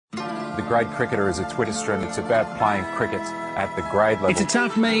The grade cricketer is a Twitter stream. It's about playing cricket at the grade level. It's a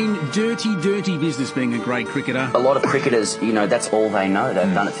tough, mean, dirty business being a grade cricketer. A lot of cricketers, that's all they know.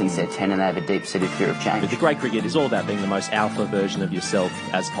 They've done it since they're 10 and they have a deep-seated fear of change. But the grade cricket is all about being the most alpha version of yourself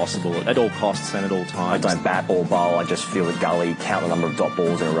as possible at all costs and at all times. I don't bat or bowl. I just feel the gully, count the number of dot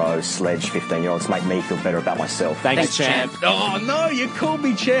balls in a row, sledge 15-year-olds, make me feel better about myself. Thanks, champ. Oh, no, you called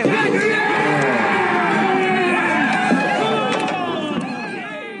me champ.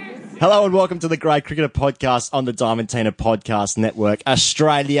 Hello and welcome to the Grade Cricketer Podcast on the Diamantina Podcast Network.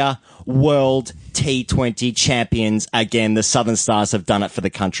 Australia World T20 champions again. The Southern Stars have done it for the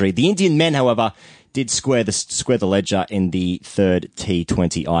country. The Indian men, however, did square the ledger in the third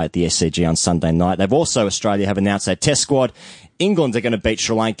T20I at the SCG on Sunday night. They've also, Australia, have announced their test squad. England are going to beat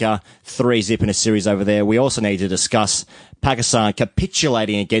Sri Lanka 3-0 in a series over there. We also need to discuss Pakistan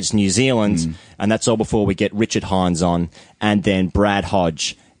capitulating against New Zealand. And that's all before we get Richard Hinds on. And then Brad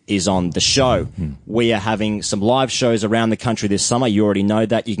Hodge is on the show. We are having some live shows around the country this summer. You already know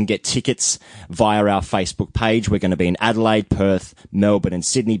that. You can get tickets via our Facebook page. We're going to be in Adelaide, Perth, Melbourne and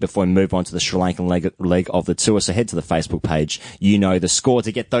Sydney before we move on to the Sri Lankan leg of the tour. So head to the Facebook page. You know the score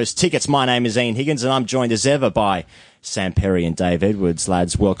to get those tickets. My name is Ian Higgins and I'm joined as ever by Sam Perry and Dave Edwards.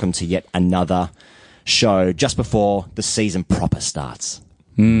 Lads, welcome to yet another show just before the season proper starts.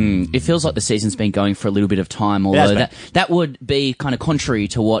 It feels like the season's been going for a little bit of time, although that would be kind of contrary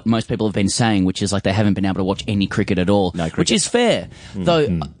to what most people have been saying, which is like they haven't been able to watch any cricket at all, which is fair.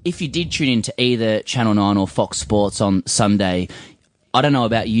 Though, if you did tune into either Channel 9 or Fox Sports on Sunday, I don't know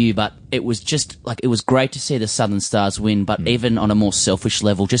about you, but it was just like, it was great to see the Southern Stars win, but even on a more selfish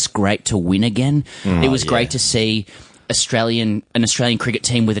level, just great to win again. It was great to see an Australian cricket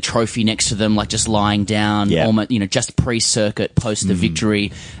team with a trophy next to them, like just lying down, almost, just pre-circuit, post the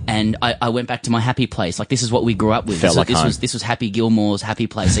victory. And I went back to my happy place. Like, this is what we grew up with. This was Happy Gilmore's happy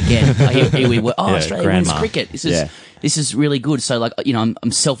place again. Here we were. Oh, Australia wins cricket. This is really good. So, like,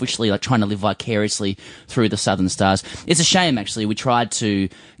 I'm selfishly like trying to live vicariously through the Southern Stars. It's a shame, actually. We tried to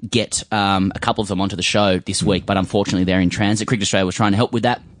get a couple of them onto the show this week, but unfortunately they're in transit. Cricket Australia was trying to help with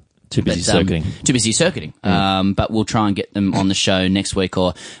that. Too busy circuiting. But we'll try and get them on the show next week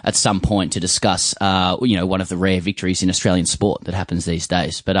or at some point to discuss, one of the rare victories in Australian sport that happens these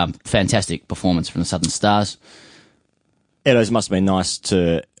days. But fantastic performance from the Southern Stars. It must have been nice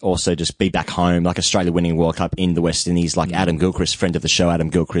to also just be back home, like Australia winning World Cup in the West Indies, like Adam Gilchrist, friend of the show, Adam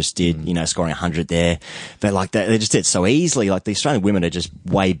Gilchrist did, scoring 100 there. They just did it so easily. Like, the Australian women are just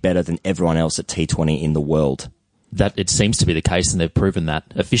way better than everyone else at T20 in the world. That it seems to be the case, and they've proven that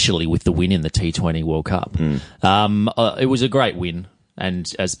officially with the win in the T20 World Cup. It was a great win, and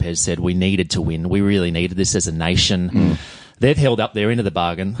as Pez said, we needed to win. We really needed this as a nation. They've held up their end of the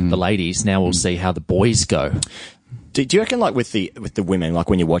bargain, the ladies. Now we'll see how the boys go. Do you reckon, like, with the women, like,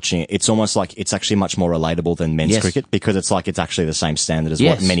 when you're watching it, it's almost like it's actually much more relatable than men's cricket, because it's like it's actually the same standard as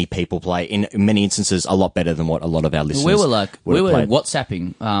what many people play. In many instances, a lot better than what a lot of our listeners we were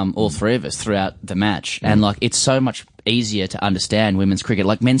WhatsApping all three of us throughout the match, and like, it's so much easier to understand women's cricket.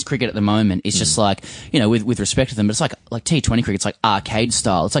 Like, men's cricket at the moment is just like, with respect to them, but it's like T20 cricket, it's like arcade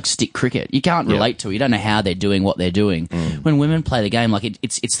style. It's like stick cricket. You can't relate to it. You don't know how they're doing what they're doing. When women play the game, like,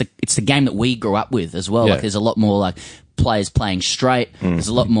 it's the game that we grew up with as well. Like, there's a lot more like players playing straight. There's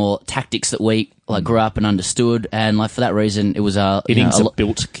a lot more tactics that we like grew up and understood, and like, for that reason, it was innings are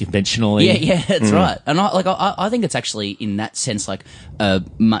built conventionally. Yeah, that's right. And I think it's actually, in that sense, like a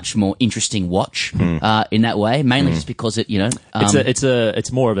much more interesting watch in that way, mainly just because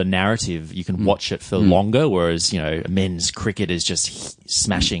it's more of a narrative. You can watch it for longer, whereas men's cricket is just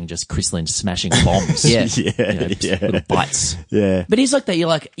smashing bombs. Little bites. Yeah, but it's like that.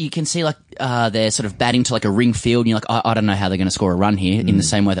 You can see like they're sort of batting to like a ring field, and you're like, I don't know how they're going to score a run here, in the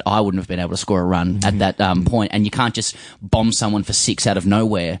same way that I wouldn't have been able to score a run at that point. And you can't just bomb someone for 6 out of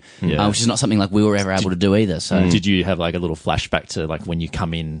nowhere, which is not something like we were ever able to do either. So, did you have like a little flashback to like when you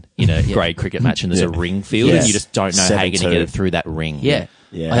come in a grade cricket match and there's a ring field and you just don't know how you're going to get it through that ring? Yeah.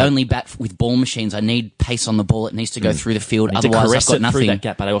 I only bat with ball machines. I need pace on the ball. It needs to go through the field. Otherwise, I've got nothing. Through that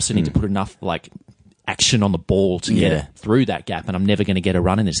gap, but I also need to put enough like action on the ball to get it through that gap, and I'm never going to get a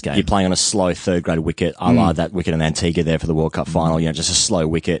run in this game. You're playing on a slow third-grade wicket, a la that wicket in Antigua there for the World Cup final. Just a slow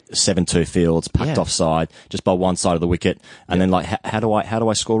wicket, 7-2 fields, packed offside, just by one side of the wicket, and then like, how do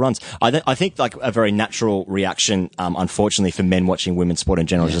I score runs? I think like a very natural reaction, unfortunately for men watching women's sport in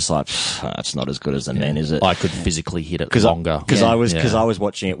general, is just like, it's not as good as the men, is it? I could physically hit it longer because I was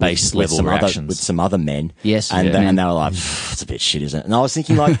watching it with some other men, and they were like, it's a bit shit, isn't it? And I was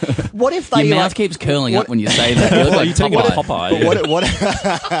thinking like, what if they your mouth keeps curling curling up when you say that. You look like you take Popeye.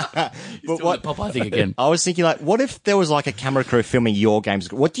 Popeye. But what Popeye thing again. I was thinking, like, what if there was like a camera crew filming your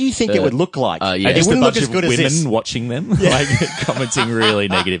games? What do you think it would look like? yeah. It Just a wouldn't look bunch as of good as women this. watching them, like commenting really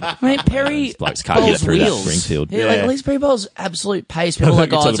negative. Mate, Perry Blokes can't get bowls through that wheels. Springfield. Yeah, like Perry bowls absolute pace. People are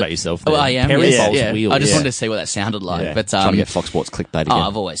like, You're oh, talking it's about yourself Oh, there. I am. Perry yes, bowls yeah. wheels. I just Yeah. wanted to see what that sounded like. Yeah. But Trying to get Fox Sports clickbait again.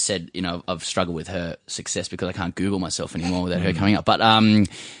 I've always said, I've struggled with her success because I can't Google myself anymore without her coming up. But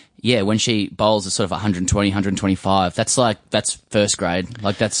yeah, when she bowls at sort of 120, 125, that's first grade.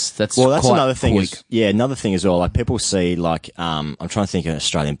 Like that's Well, that's quite another thing. quick. Another thing as well. Like people see, like, I'm trying to think of an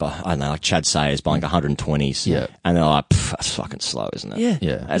Australian, but I don't know, like Chad Sayers bowling 120s. Yeah. And they're like, that's fucking slow, isn't it? Yeah.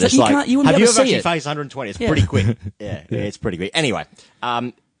 Yeah. And So it's you like, can't- you wouldn't have be you able to ever see actually it. faced 120? It's pretty quick. Yeah, it's pretty quick. Anyway,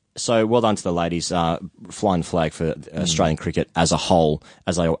 so well done to the ladies, flying flag for Australian cricket as a whole.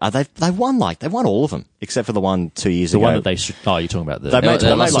 As they won all of them except for the one 2 years The ago. one that they should. Oh, you're talking about the. They made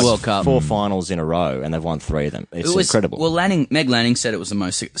lost the like World Cup. 4 finals in a row, and they've won 3 of them. It's It was incredible. Well, Meg Lanning said it was the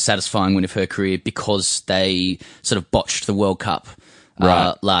most satisfying win of her career because they sort of botched the World Cup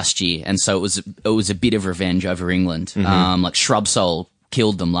Right. last year, and so it was a bit of revenge over England. Mm-hmm. Like Shrubsole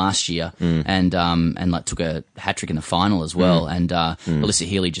killed them last year, and like took a hat trick in the final as well. And Alyssa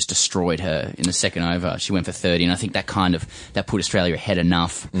Healy just destroyed her in the second over. She went for 30, and I think that put Australia ahead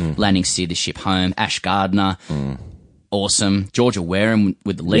enough. Lanning steered the ship home. Ash Gardner. Awesome. Georgia Wareham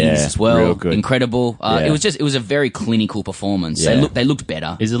with the leads Yeah, as well. real good. Incredible. Yeah. It was a very clinical performance. Yeah. They looked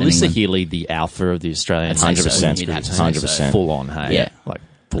better. Is than Alyssa England. Healy the alpha of the Australian? I'd say so. 100%. You'd have to say 100%. Full on, hey? Yeah. Like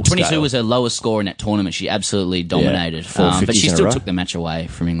full 22 scale. was her lowest score in that tournament. She absolutely dominated. 4 But 50s she in a still row. took the match away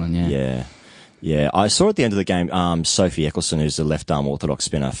from England, yeah. Yeah. Yeah, I saw at the end of the game, Sophie Eccleston, who's the left-arm orthodox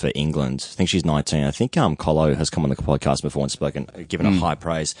spinner for England. I think she's 19. I think, Colo has come on the podcast before and given her high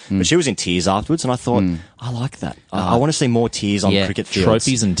praise. But she was in tears afterwards, and I thought, I like that. I want to see more tears on Yeah. cricket fields.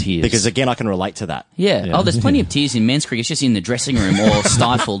 Trophies and tears. Because, again, I can relate to that. Yeah. Oh, there's plenty of tears in men's cricket. It's just in the dressing room or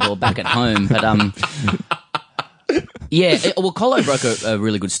stifled or back at home. But, yeah, well, Colo broke a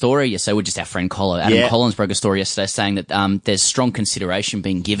really good story yesterday. We're just our friend Colo. Adam Collins broke a story yesterday saying that there's strong consideration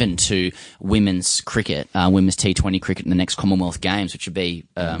being given to women's cricket, women's T20 cricket in the next Commonwealth Games, which would be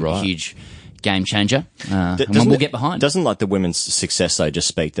a huge game changer. And we'll get behind. Doesn't like the women's success, though, just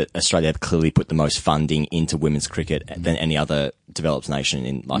speak that Australia have clearly put the most funding into women's cricket than any other developed nation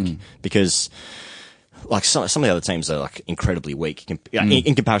in, because... Like some of the other teams are like incredibly weak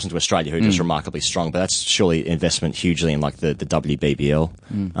in comparison to Australia, who are just remarkably strong. But that's surely investment hugely in like the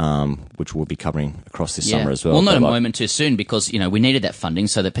WBBL, which we'll be covering across this summer as well. Well, not But, a moment too soon because we needed that funding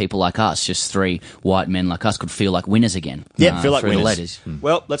so that people like us, just 3 white men like us, could feel like winners again. Yeah, feel like through winners. the ladies.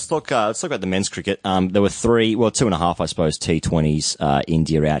 Well, let's talk about the men's cricket. There were 2.5, I suppose, T20s.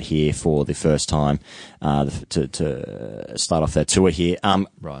 India out here for the first time to start off their tour here. I've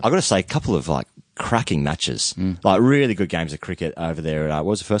got to say, a couple of like cracking matches, like really good games of cricket over there. What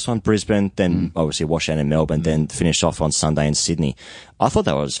was the first one? Brisbane, then obviously washout in Melbourne, then finished off on Sunday in Sydney. I thought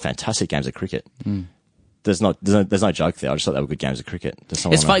that was fantastic games of cricket. There's no joke there. I just thought they were good games of cricket. It's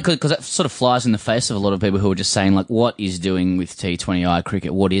funny because that sort of flies in the face of a lot of people who are just saying, like, what is doing with T20I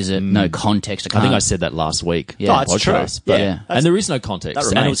cricket? What is it? No context. I think I said that last week. Yeah. Oh, it's true. But, Yeah. and there is no context. That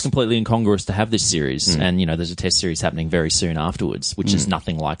And it remains. was completely incongruous to have this series. And, there's a test series happening very soon afterwards, which is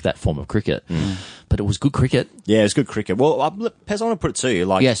nothing like that form of cricket. But it was good cricket. Yeah, it's good cricket. Well, Pez, I want to put it to you.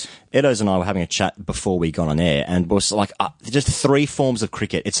 Like, Yes. Edos and I were having a chat before we got on air, and was like, just 3 forms of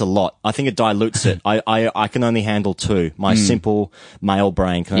cricket. It's a lot. I think it dilutes it. I can only handle 2. My simple male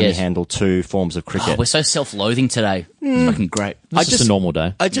brain can only Yes. handle 2 forms of cricket. Oh, we're so self-loathing today. It's fucking great. It's just a normal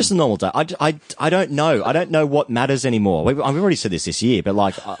day. Just a normal day. I don't know. I don't know what matters anymore. We've already said this year, but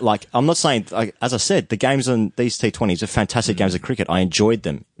like I'm not saying. Like, as I said, the games on these T20s are fantastic games of cricket. I enjoyed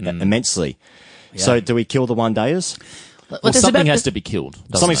them immensely. So, do we kill the one-dayers? Well, something has to be killed.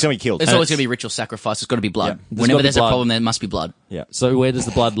 Something's going to be killed. There's always going to be ritual sacrifice. It's got to be blood. Yeah. There's Whenever gotta be there's a blood. problem, there must be blood. Yeah. So where does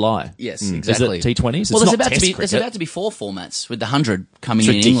the blood lie? Yes, Is exactly. it T20s? Well, It's there's not about to be 4 formats with the 100 coming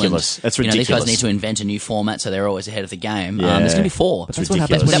in ridiculous. England. That's These ridiculous. guys need to invent a new format so they're always ahead of the game. Yeah. There's going to be 4. That's what ridiculous.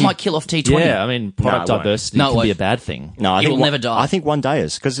 happens. That When might kill off T20. Yeah, I mean, product No, it won't. diversity No, it can won't. be a bad thing. No, I It think will never die. I think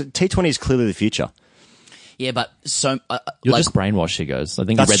one-dayers, because T20 is clearly the future. Yeah, but so You're like, just brainwashed, he goes. I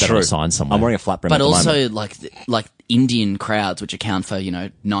think That's you read that true. on a sign somewhere. I'm wearing a flat brim but at the also moment. like Indian crowds, which account for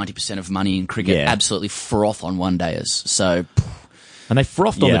 90% of money in cricket, Yeah. absolutely froth on one-dayers. So And they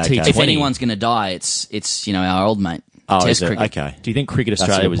frothed on Yeah, the okay. T20. if anyone's going to die, it's our old mate. Oh, Test is it? cricket. Okay. Do you think Cricket That's a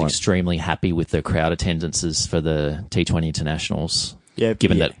Australia good was point. extremely happy with the crowd attendances for the T20 internationals? Yeah.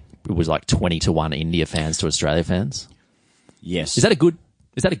 Given that it was like 20-1 India fans to Australia fans. Yes. Is that a good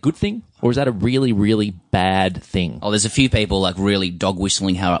Is that a good thing, or is that a really, really bad thing? Oh, there's a few people like really dog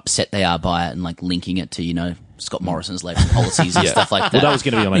whistling how upset they are by it and like linking it to, you know, Scott Morrison's labor policies and stuff like that. Well, that was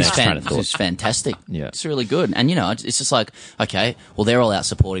going to be on my next train of thought. It's fantastic. Yeah. It's really good. And, you know, it's just like, okay, well, they're all out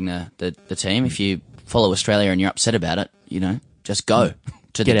supporting the team. If you follow Australia and you're upset about it, you know, just go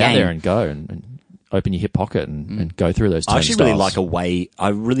to the game. Get out there and go and open your hip pocket and go through those turnstiles. I actually really like away. I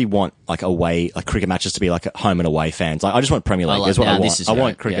really want like away, like cricket matches to be like home and away fans. Like, I just want Premier League. That's what I want. I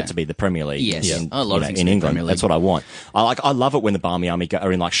want cricket to be the Premier League. Yes, in, a lot of things in England. That's what I want. I love it when the Barmy Army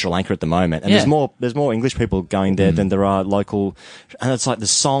are in like Sri Lanka at the moment, and there's more English people going there than there are local. And it's like the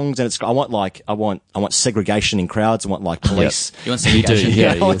songs, and I want segregation in crowds. I want like police. You want segregation?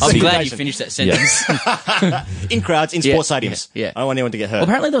 Yeah. I'm glad you finished that sentence. In crowds, in sports stadiums. Yeah. I don't want anyone to get hurt. Well,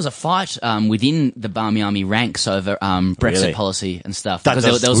 apparently there was a fight within the Barmy Army ranks over Brexit policy and stuff. Because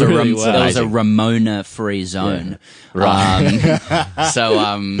there was a Ramona-free zone. Yeah. Right.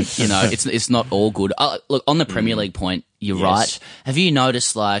 You know, it's not all good. Look, on the Premier League point, you're right. Have you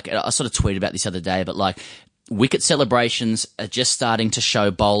noticed, like, I sort of tweeted about this the other day, but like, wicket celebrations are just starting to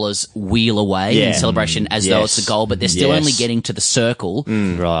show bowlers wheel away in celebration as though it's a goal, but they're still only getting to the circle.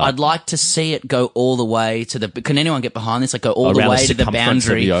 Right. I'd like to see it go all the way to the... Can anyone get behind this? Like, go all the way to the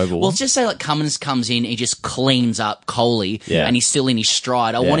boundary. Well, just say, like, Cummins comes in, he just cleans up Kohli, and he's still in his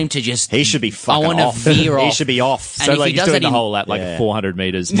stride. I want him to just... He should be fucking off. I want to veer off. He should be off. And so, like, he's doing the whole at, like, 400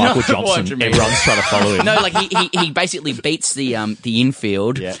 metres. Michael Johnson, everyone's trying to follow him. No, like, he basically beats the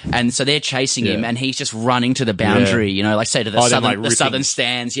infield, and so they're chasing him, and he's just running to the boundary. You know, like say to the southern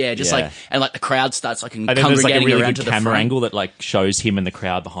stands, like the crowd starts like congregating there's like a really around good to the camera front. angle that like shows him and the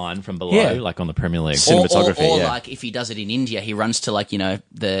crowd behind from below, like on the Premier League. Cinematography, or like if he does it in India, he runs to like, you know,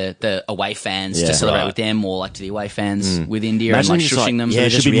 the away fans to celebrate with them, or like to the away fans with India. Imagine and like shushing them. Yeah,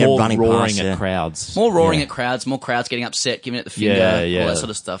 there should be more roaring past, at crowds. More roaring at crowds, more crowds getting upset, giving it the finger, all that sort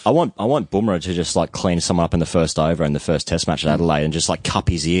of stuff. I want Bumrah to just like clean someone up in the first over in the first Test match at Adelaide and just like cup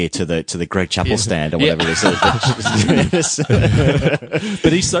his ear to the Greg Chappell stand or whatever it is.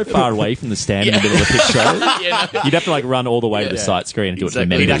 But he's so far away from the stand in the middle of the pitch show. You'd have to like run all the way to the sight screen and do it to the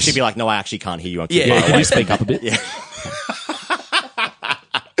members. He'd actually be like, no, I actually can't hear you. Can you speak up a bit?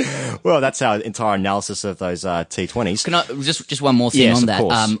 Well, that's our entire analysis of those T20s. Can I just one more thing on that?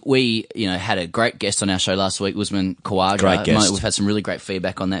 Course. We had a great guest on our show last week, Usman Khawaja. Great guest. We've had some really great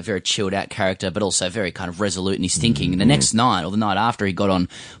feedback on that. Very chilled out character, but also very kind of resolute in his thinking. And the next night, or the night after, he got on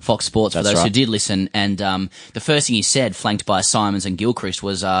Fox Sports for those who did listen. And the first thing he said, flanked by Simons and Gilchrist,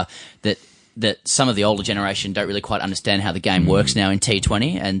 was that some of the older generation don't really quite understand how the game works now in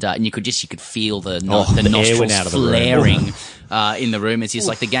T20, and you could feel the nostrils flaring in the room. It's just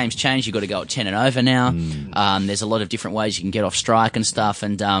like the game's changed. You've got to go at 10 and over now. There's a lot of different ways you can get off strike and stuff,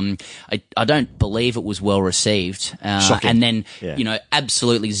 and I don't believe it was well received. And then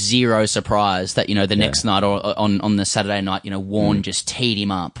absolutely zero surprise that the next night or on the Saturday night, Warne just teed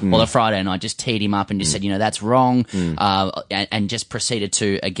him up, or the Friday night just teed him up and just said, that's wrong, and just proceeded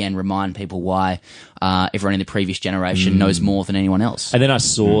to again remind people why everyone in the previous generation knows more than anyone else. And then I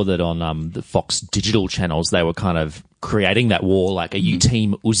saw that on the Fox digital channels, they were kind of creating that war, like, are you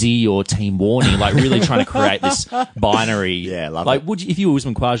Team Uzi or Team Warney? Like, really trying to create this binary. Yeah, love like, it. if you were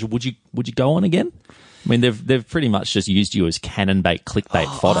Usman Khawaja, would you go on again? I mean, they've pretty much just used you as cannon bait, clickbait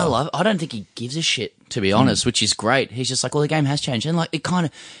fodder. I don't think he gives a shit, to be honest, which is great. He's just like, well, the game has changed, and like it kind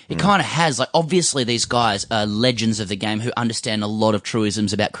of has. Like, obviously, these guys are legends of the game who understand a lot of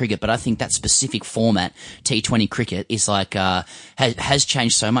truisms about cricket, but I think that specific format, T20 cricket, is like has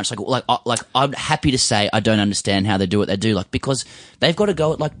changed so much. Like I'm happy to say I don't understand how they do what they do, like, because they've got to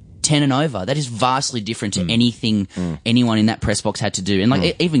go at like 10 and over. That is vastly different to anything anyone in that press box had to do. And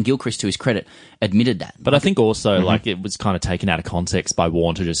like even Gilchrist, to his credit, admitted that. But I think also like it was kind of taken out of context by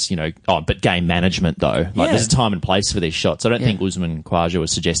Warne to just, but game management though. Like there's a time and place for these shots. I don't think Usman Khawaja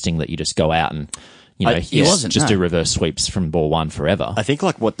was suggesting that you just go out and he wasn't, do reverse sweeps from ball one forever. I think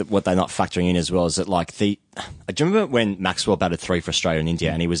like what they're not factoring in as well is that like do you remember when Maxwell batted 3 for Australia and India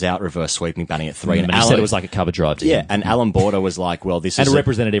and he was out reverse sweeping, batting at 3? And he said it was like a cover drive to him. And Alan Border was like, well, this and is... it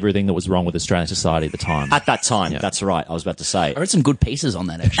represented everything that was wrong with Australian society at the time. At that time, that's right. I was about to say. I read some good pieces on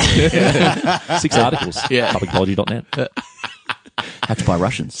that, actually. 6 articles. Publicapology.net. Hacked by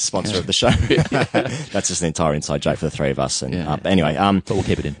Russians. Sponsor of the show. That's just an entire inside joke for the three of us. And anyway, but we'll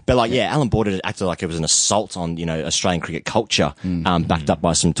keep it in. But like, Alan Border acted like it was an assault on Australian cricket culture, backed up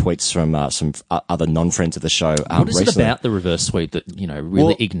by some tweets from some other non-friends of the show. What is recently. it about the reverse sweep that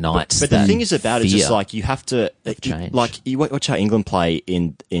really ignites? But the thing is about it, just like you have to, like you watch how England play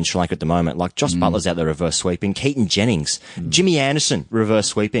in Sri Lanka at the moment. Like Joss Butler's out there reverse sweeping, Keaton Jennings, Jimmy Anderson reverse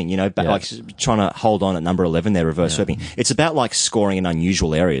sweeping. Like trying to hold on at number 11 there reverse sweeping. It's about like scoring in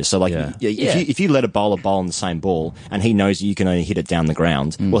unusual areas. So, like, if you let a bowler bowl on the same ball and he knows that you can only hit it down the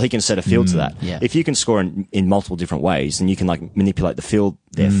ground, well, he can set a field to that. Yeah. If you can score in multiple different ways, then you can, like, manipulate the field,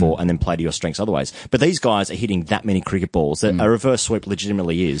 therefore, and then play to your strengths other ways. But these guys are hitting that many cricket balls that a reverse sweep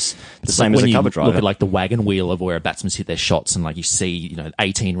legitimately is the same as a cover driver. Look at, like, the wagon wheel of where a batsman's hit their shots and, like, you see,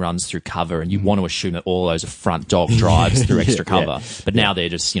 18 runs through cover and you want to assume that all those are front dog drives through extra cover. But now they're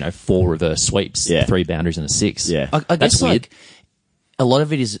just, 4 reverse sweeps, 3 boundaries and a 6. Yeah. I guess, That's weird. like, a lot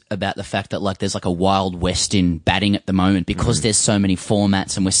of it is about the fact that, like, there's like a wild west in batting at the moment because there's so many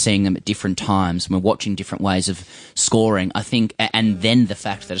formats and we're seeing them at different times and we're watching different ways of scoring, I think, and then the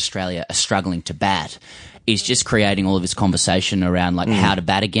fact that Australia are struggling to bat is just creating all of this conversation around, like, how to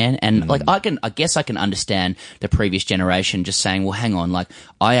bat again. And, like, I guess I can understand the previous generation just saying, well, hang on, like,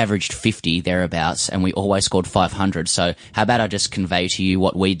 I averaged 50 thereabouts and we always scored 500. So how about I just convey to you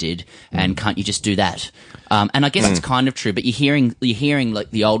what we did and can't you just do that? And I guess it's kind of true, but you're hearing like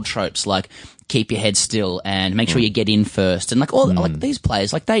the old tropes, like, keep your head still and make sure you get in first. And, like, all like these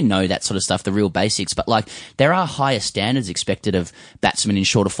players, like, they know that sort of stuff, the real basics, but, like, there are higher standards expected of batsmen in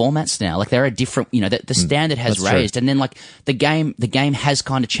shorter formats now. Like, there are different, the standard has raised. And then, like, the game has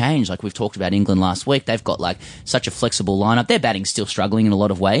kind of changed. Like, we've talked about England last week. They've got, like, such a flexible lineup. Their batting's still struggling in a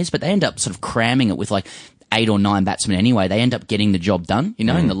lot of ways, but they end up sort of cramming it with, like, 8 or 9 batsmen anyway. They end up getting the job done, in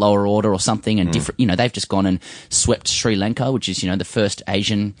the lower order or something, and different, they've just gone and swept Sri Lanka, which is, the first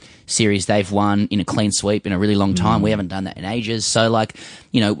Asian series they've won in a clean sweep in a really long time. We haven't done that in ages. So, like,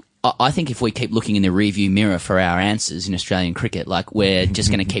 I think if we keep looking in the rearview mirror for our answers in Australian cricket, like, we're just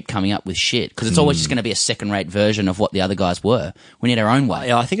going to keep coming up with shit because it's always just going to be a second-rate version of what the other guys were. We need our own way.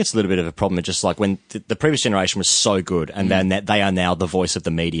 Yeah, I think it's a little bit of a problem. It's just like when the previous generation was so good, and then they are now the voice of the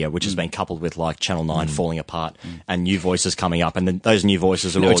media, which has been coupled with, like, Channel 9 falling apart and new voices coming up, and then those new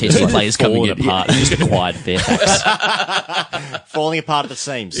voices are all OTC players coming apart. Just acquired Fairfax, falling apart at the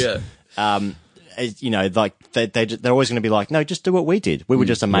seams. Yeah. Like they're always going to be like, no, just do what we did. We were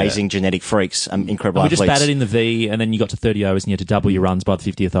just amazing genetic freaks, incredible athletes. We just batted in the V, and then you got to 30 overs, and you had to double your runs by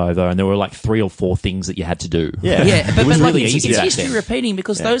the 50th over, and there were like 3 or 4 things that you had to do. Yeah, it was really like, easy. It's history repeating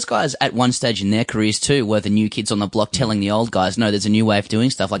because those guys at one stage in their careers too were the new kids on the block telling the old guys, no, there's a new way of doing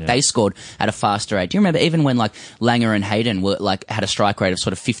stuff. Like they scored at a faster rate. Do you remember even when like Langer and Hayden were like had a strike rate of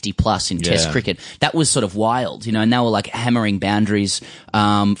sort of 50 plus in Test cricket? That was sort of wild, and they were like hammering boundaries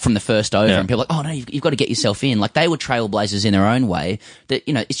from the first over, and people were like, oh no, you've got to get yourself in. Like they were trailblazers in their own way. That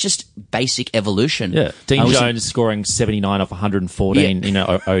it's just basic evolution. Yeah, Dean Jones scoring 79 off 114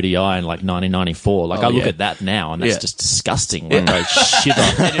 ODI in like 1994. Like I look at that now, and that's just disgusting. Like I shiver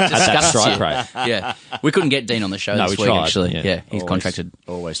at that strike rate. Yeah, we couldn't get Dean on the show this week. Tried. Actually, he's contracted.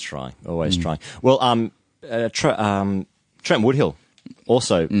 Always trying. Well, Trent Woodhill,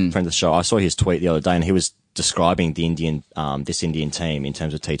 also friend of the show. I saw his tweet the other day, and he was describing the this Indian team in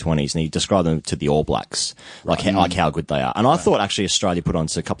terms of T20s, and he described them to the All Blacks, like how good they are. And I thought actually Australia put on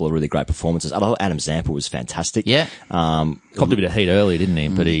a couple of really great performances. I thought Adam Zampa was fantastic. Yeah, copped a bit of heat early, didn't he?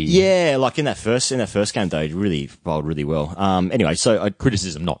 But like in that first game though, he really bowled really well. Anyway, so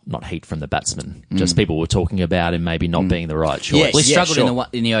criticism, not heat from the batsman. Just people were talking about him maybe not being the right choice. Yes, we struggled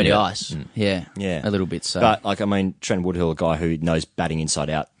in the ODIs. Yeah, a little bit. So, but like Trent Woodhill, a guy who knows batting inside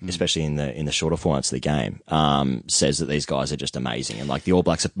out, especially in the shorter formats of the game. Says that these guys are just amazing, and like the All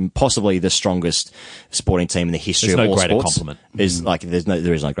Blacks are possibly the strongest sporting team in the history of all sports. There's no greater compliment. Is like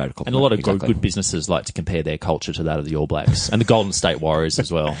there is no greater compliment, and a lot of good businesses like to compare their culture to that of the All Blacks and the Golden State Warriors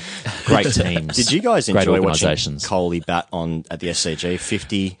as well. Great teams. Did you guys enjoy watching organisations. Kohli bat at the SCG?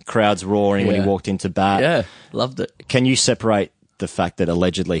 50 crowds roaring when he walked into bat. Yeah, loved it. Can you separate the fact that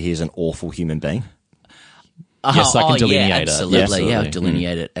allegedly he is an awful human being? Yes, I can delineate it. Absolutely. Yeah, I'll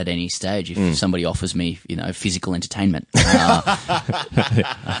delineate it at any stage if somebody offers me, physical entertainment.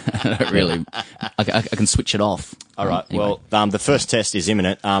 Really, I can switch it off. All right. Anyway. Well, the first test is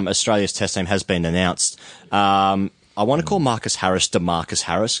imminent. Australia's test team has been announced. I want to call Marcus Harris DeMarcus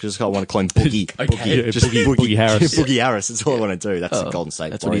Harris because I want to call him Boogie. Boogie Harris. Boogie Harris. That's all I want to do. That's a Golden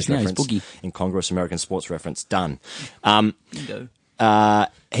State that's Warriors what his name reference. Boogie. Incongruous American sports reference. Done.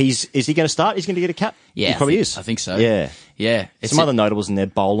 Is he going to start? He's going to get a cap? Yeah, he probably is. I think so. Yeah. Some other notables in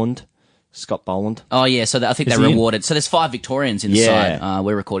there. Scott Boland. Oh, yeah. So I think they rewarded. So there's 5 Victorians in the side.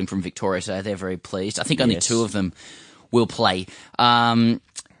 We're recording from Victoria, so they're very pleased. I think only 2 of them will play.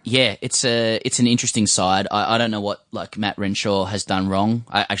 It's an interesting side. I don't know what like Matt Renshaw has done wrong.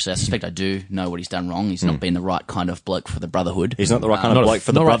 I suspect I do know what he's done wrong. He's not been the right kind of bloke for the Brotherhood. He's not the right kind of bloke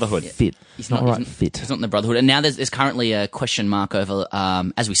for the Brotherhood. Fit. He's not right fit. He's not in the Brotherhood. And now there's currently a question mark over,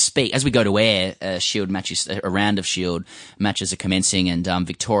 as we speak, as we go to air, Shield matches, a round of Shield matches are commencing, and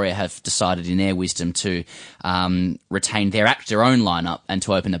Victoria have decided in their wisdom to retain their own lineup and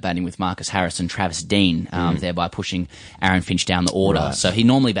to open the batting with Marcus Harris and Travis Dean, thereby pushing Aaron Finch down the order. Right. So he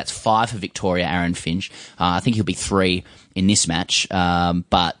normally bats 5 for Victoria, Aaron Finch. I think he'll be 3 in this match,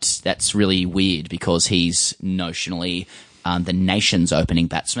 but that's really weird because he's notionally the nation's opening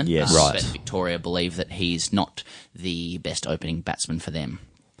batsman. Yes, right. But Victoria believe that he's not the best opening batsman for them.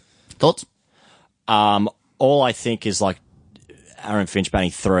 Thoughts? All I think is like Aaron Finch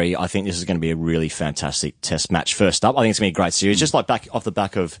batting 3. I think this is going to be a really fantastic test match first up. I think it's going to be a great series. Just like back off the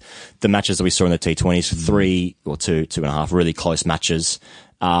back of the matches that we saw in the T20s, 3 or 2.5 really close matches.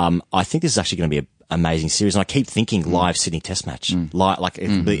 I think this is actually going to be an amazing series. And I keep thinking live Sydney test match.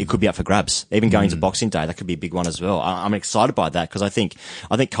 It could be up for grabs. Even going into Boxing Day, that could be a big one as well. I'm excited by that because I think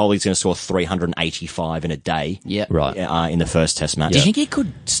Kohli's going to score 385 in a day. Yeah. Right. In the first test match. Do you think he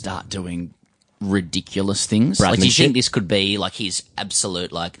could start doing ridiculous things? Like, do you think this could be like his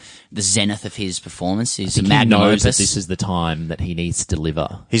absolute, like the zenith of his performance? His magnum opus? That this is the time that he needs to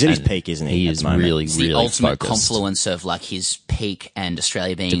deliver. He's at his peak, isn't he? He is really, it's really the ultimate focused. confluence of like his peak and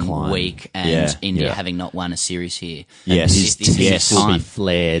Australia being weak and India having not won a series here. Yes, His teeth will time. be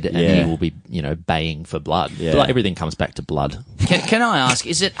flared and he will be, baying for blood. Yeah. But everything comes back to blood. Can I ask,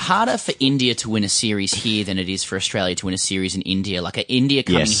 is it harder for India to win a series here than it is for Australia to win a series in India? Like, are India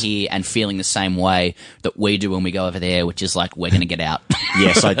coming here and feeling the same way that we do when we go over there, which is like, we're going to get out?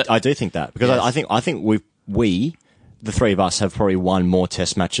 Yes, I do think that because I think we the three of us have probably won more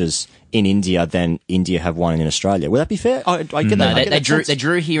test matches in India than India have won in Australia. Would that be fair? I get that. They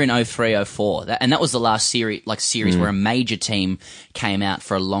drew here in 03, 04. And that was the last series where a major team came out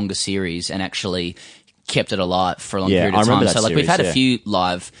for a longer series and actually kept it alive for a long period of time. So we've had a few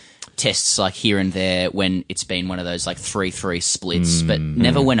live tests like here and there when it's been one of those like 3-3 splits, but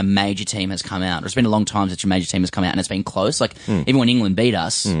never when a major team has come out. It's been a long time since a major team has come out and it's been close. Like even when England beat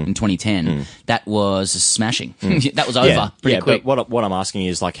us in 2010, that was a smashing. That was over pretty quick. But what I'm asking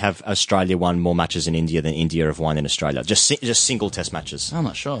is like, have Australia won more matches in India than India have won in Australia? Just single test matches. I'm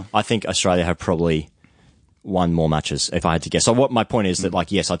not sure. I think Australia have probably won more matches if I had to guess. So what my point is that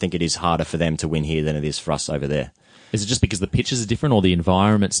like, yes, I think it is harder for them to win here than it is for us over there. Is it just because the pitches are different or the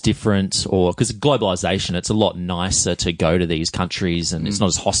environment's different, or because of globalization, it's a lot nicer to go to these countries and it's not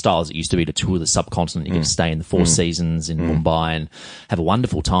as hostile as it used to be to tour the subcontinent. You get to stay in the Four Seasons in Mumbai and have a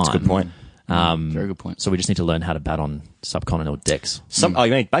wonderful time. That's a good point. Very good point. So we just need to learn how to bat on subcontinental decks. I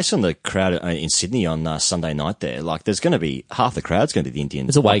mean, based on the crowd in Sydney on Sunday night there, like there's going to be half the crowd's going to be the Indian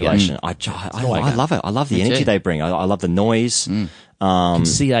population. I love it. I love the energy they bring. I love the noise. You can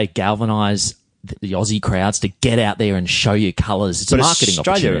see they galvanise the Aussie crowds to get out there and show you colours. It's a marketing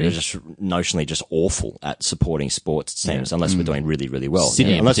Australia opportunity. is just notionally just awful at supporting sports teams unless we're doing really, really well.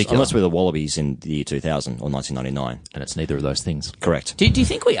 Sydney in particular. Unless we're the Wallabies in the year 2000 or 1999. And it's neither of those things. Correct. Do you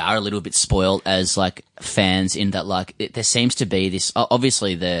think we are a little bit spoiled as like fans in that like there seems to be this,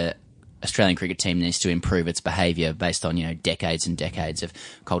 obviously the Australian cricket team needs to improve its behaviour based on, decades and decades of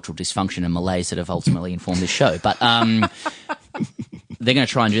cultural dysfunction and malaise that have ultimately informed this show. But they're going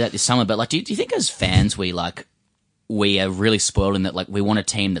to try and do that this summer. But like, do you think as fans we are really spoiled in that like we want a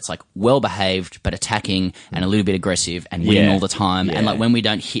team that's like well behaved but attacking and a little bit aggressive and winning all the time, and like when we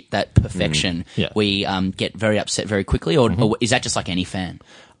don't hit that perfection, we get very upset very quickly, or is that just like any fan?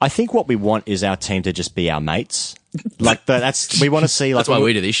 I think what we want is our team to just be our mates. Like we want to see. Like, that's why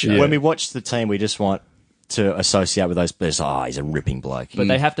we do this show. When we watch the team, we just want to associate with those players. Oh, he's a ripping bloke. But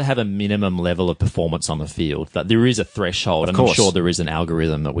they have to have a minimum level of performance on the field. That there is a threshold, and I'm sure there is an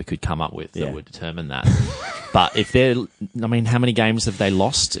algorithm that we could come up with that would determine that. But if how many games have they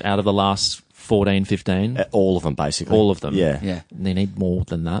lost out of the last 14, 15? All of them, basically. All of them. Yeah. They need more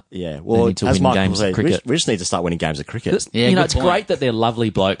than that. Yeah. Well, they need to as win Michael games said, of cricket. we just need to start winning games of cricket. It's great that they're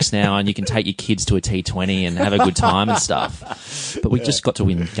lovely blokes now and you can take your kids to a T20 and have a good time and stuff. But we just got to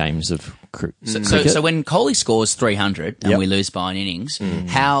win games of cricket. So when Kohli scores 300 and we lose by an innings,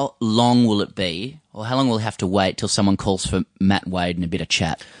 how long will it be, or how long will we have to wait till someone calls for Matt Wade and a bit of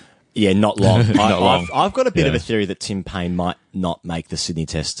chat? Yeah, not long. long. I've got a bit of a theory that Tim Payne might not make the Sydney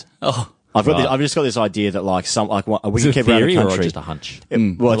Test. Oh. I've just got this idea that like we can keep around the country. Or just a hunch?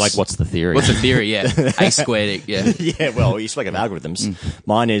 What's the theory? What's the theory? Yeah, A squared. Yeah. Yeah. Well, you speak of algorithms.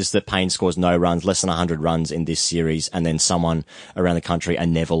 Mine is that Payne scores no runs, less than 100 runs in this series, and then someone around the country, a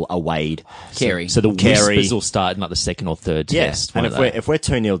Neville, a Wade, Carey. So the whispers will start in like the second or third test. And if we're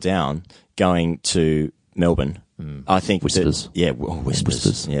 2-0 down going to Melbourne, I think Whispers.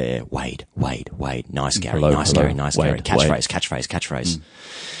 whispers. Yeah. Wade. Nice, Gary. Hello, nice, hello. Gary. Nice, Wade, Gary. Catchphrase.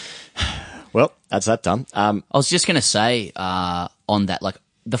 Well, that's that done. I was just going to say on that, like,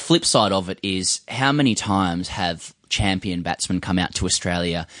 the flip side of it is how many times have champion batsmen come out to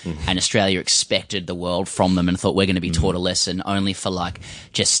Australia and Australia expected the world from them and thought we're going to be taught a lesson only for, like,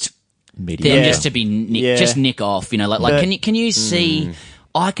 just them just to be just nick off, you know, like can you see?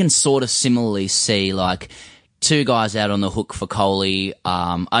 I can sort of similarly see, like, two guys out on the hook for Kohli.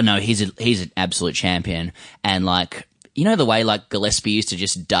 I know he's an absolute champion, and, like, you know the way, like, Gillespie used to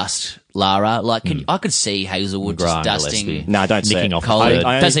just dust Lara? Like, I could see Hazelwood McGrath, just dusting. Gillespie. No, don't say Nicking it. off Kohli.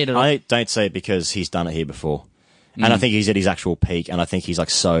 I don't say it because he's done it here before. And I think he's at his actual peak, and I think he's, like,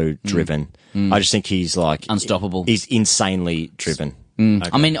 so driven. I just think he's, like... Unstoppable. He's insanely driven. Okay.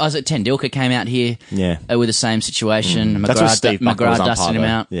 I mean, Isaac Tendulkar came out here with the same situation. That's what Steve Buckler was McGrath dusted him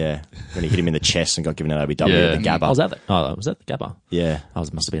out. Yeah, when he hit him in the chest and got given an OBW at the Gabba. Was that the Gabba? Yeah.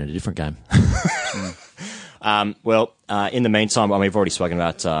 Must have been a different game. In the meantime, I mean, we've already spoken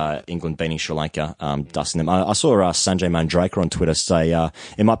about England beating Sri Lanka, dusting them. I saw Sanjay Mandraker on Twitter say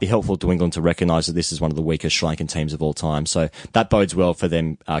it might be helpful to England to recognise that this is one of the weakest Sri Lankan teams of all time. So that bodes well for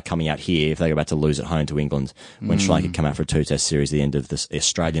them coming out here if they go back to lose at home to England when Sri Lanka come out for a 2-test series at the end of this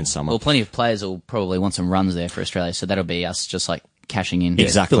Australian summer. Well, plenty of players will probably want some runs there for Australia, so that'll be us just, like, cashing in.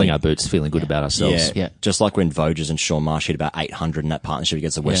 Exactly. Filling our boots, feeling good about ourselves. Yeah. Just like when Voges and Sean Marsh hit about 800 in that partnership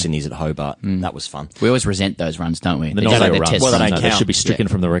against the West Indies at Hobart. That was fun. We always resent those runs, don't we? They're not real runs. Well, they don't They count. should be stricken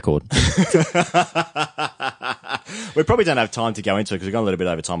from the record. We probably don't have time to go into it because we've gone a little bit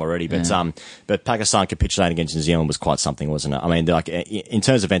over time already. But Pakistan capitulating against New Zealand was quite something, wasn't it? I mean, like, in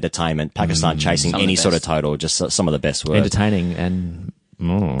terms of entertainment, Pakistan chasing any sort of total, just some of the best work. Entertaining and...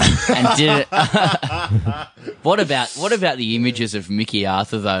 And did it? What about the images of Mickey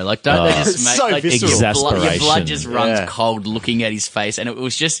Arthur though? Like, don't they just make so like visceral. your blood just runs cold looking at his face, and it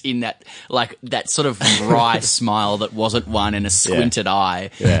was just in that, like, that sort of wry smile that wasn't one and a squinted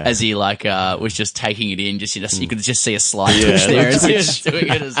eye as he, like, was just taking it in. Just, you could just see a slight twitch there as he was doing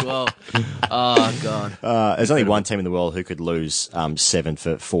it as well. Oh god. There's only one team in the world who could lose 7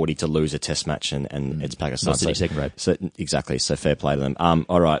 for 40 to lose a test match, and it's Pakistan. Second grade. So exactly. So fair play to them.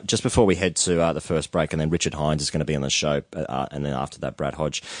 All right. Just before we head to the first break, and then Richard Hinds is going to be on the show, and then after that, Brad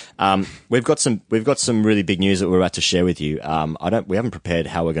Hodge. We've got some really big news that we're about to share with you. We haven't prepared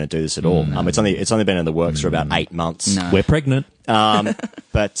how we're going to do this at all. It's only been in the works for about 8 months. No. We're pregnant.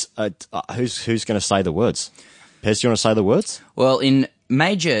 But who's going to say the words? Pez, do you want to say the words? Well, in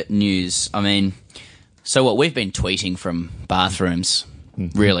major news, I mean, so what, we've been tweeting from bathrooms.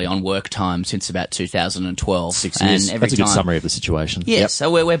 Really, on work time since about 2012. 6 years. And every That's a good time, summary of the situation. Yeah,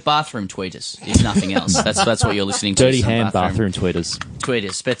 so we're bathroom tweeters, if nothing else. That's what you're listening to. Dirty some hand bathroom tweeters.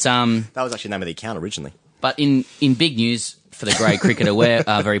 tweeters. But That was actually the name of the account originally. But in big news for the grey cricketer, we're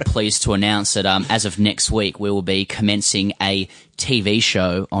very pleased to announce that as of next week, we will be commencing a TV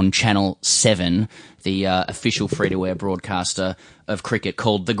show on Channel 7, the official free-to-air broadcaster of cricket,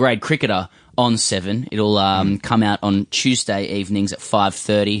 called The Grade Cricketer on 7. It'll come out on Tuesday evenings at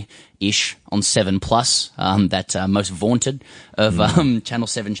 5:30-ish on 7+, that most vaunted of Channel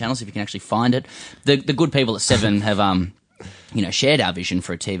 7 channels, if you can actually find it. The good people at 7 have shared our vision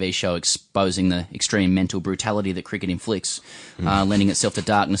for a TV show exposing the extreme mental brutality that cricket inflicts, lending itself to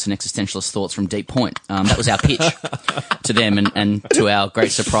darkness and existentialist thoughts from deep point. That was our pitch to them, and to our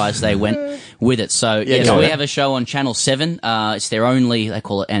great surprise, they went with it. So, so we have a show on Channel 7. It's their only, they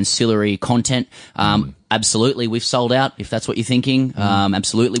call it ancillary content. Absolutely, we've sold out, if that's what you're thinking.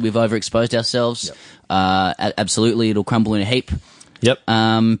 Absolutely, we've overexposed ourselves. Absolutely, it'll crumble in a heap. Yep.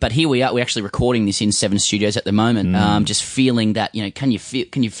 But here we are. We're actually recording this in 7 studios at the moment. Just feeling that, can you feel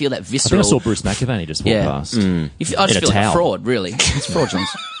that visceral? I think I saw Bruce McAvaney just walk past. I just feel like a fraud, really. It's fraudulent.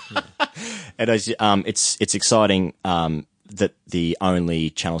 It's exciting that the only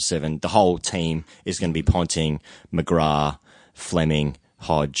Channel 7, the whole team is going to be Ponting, McGrath, Fleming,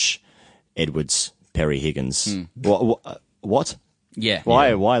 Hodge, Edwards, Perry, Higgins. What? Yeah.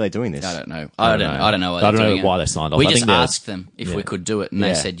 Why are they doing this? I don't know. I don't know. I don't know why they signed off. We just asked them if we could do it, and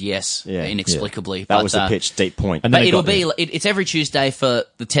they said yes, inexplicably. That was the pitch, deep point. But it's every Tuesday for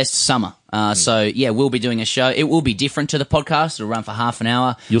the test summer. So we'll be doing a show. It will be different to the podcast. It'll run for half an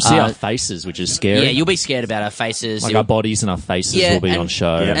hour. You'll see our faces, which is scary. Yeah, you'll be scared about our faces. Like our bodies and our faces will be on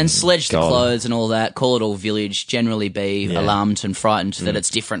show. And sledge the clothes and all that. Call it all village. Generally be alarmed and frightened that it's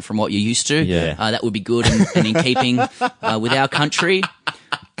different from what you're used to. Yeah. That would be good and in keeping with our country.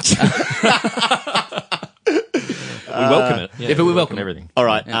 welcome it. Yeah, we welcome everything. All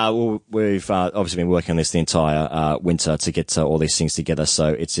right. We've obviously been working on this the entire winter to get all these things together.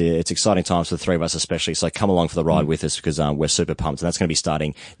 So it's exciting times for the three of us, especially. So come along for the ride with us because we're super pumped, and that's going to be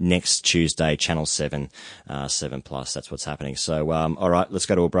starting next Tuesday, Channel 7, 7+. That's what's happening. So all right, let's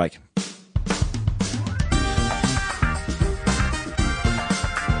go to a break.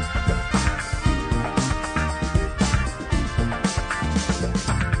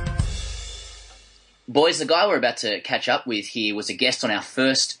 Boys, the guy we're about to catch up with here was a guest on our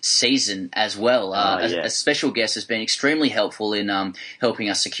first season as well. A special guest has been extremely helpful in helping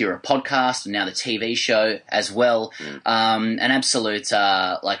us secure a podcast and now the TV show as well. An absolute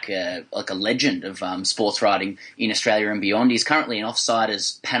like a legend of sports writing in Australia and beyond. He's currently an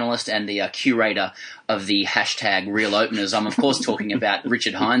Offsiders panellist and the curator of the hashtag Real Openers. I'm of course talking about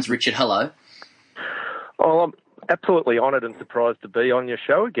Richard Hinds. Richard, hello. Oh, I'm absolutely honoured and surprised to be on your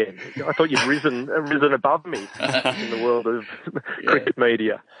show again. I thought you'd risen above me in the world of cricket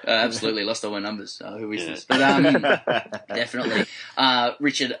media. Absolutely, lost all my numbers. Who is this? But definitely,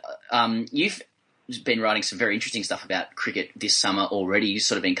 Richard, you've been writing some very interesting stuff about cricket this summer already. You've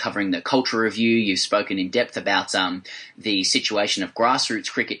sort of been covering the Culture Review. You've spoken in depth about the situation of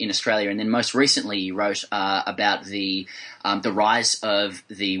grassroots cricket in Australia, and then most recently you wrote about the rise of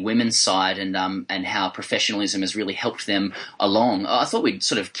the women's side and how professionalism has really helped them along. I thought we'd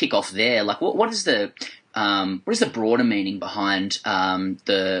sort of kick off there. Like, what is the broader meaning behind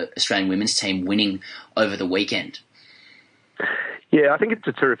the Australian women's team winning over the weekend? Yeah, I think it's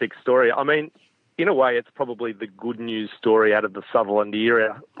a terrific story. I mean, in a way, it's probably the good news story out of the Sutherland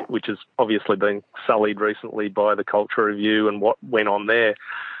era, which has obviously been sullied recently by the Culture Review and what went on there.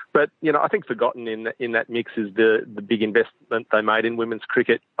 But, I think forgotten in that mix is the big investment they made in women's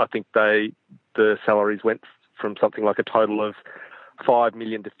cricket. I think the salaries went from something like a total of $5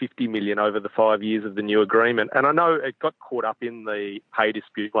 million to $50 million over the 5 years of the new agreement. And I know it got caught up in the pay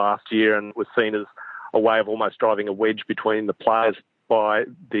dispute last year and was seen as a way of almost driving a wedge between the players by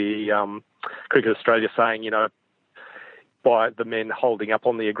the Cricket Australia saying, by the men holding up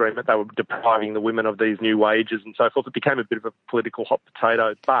on the agreement, they were depriving the women of these new wages and so forth. It became a bit of a political hot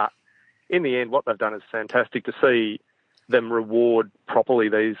potato. But in the end, what they've done is fantastic. To see them reward properly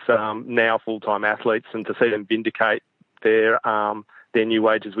these now full-time athletes and to see them vindicate their new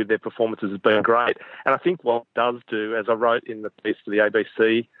wages with their performances has been great. And I think what it does do, as I wrote in the piece to the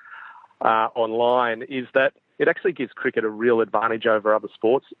ABC online, is that it actually gives cricket a real advantage over other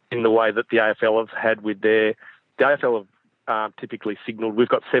sports in the way that the AFL have had with the AFL have typically signalled we've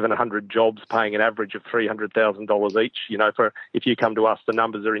got 700 jobs paying an average of $300,000 each. If you come to us, the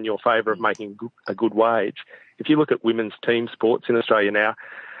numbers are in your favour of making a good wage. If you look at women's team sports in Australia now,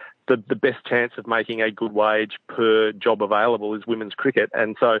 the best chance of making a good wage per job available is women's cricket.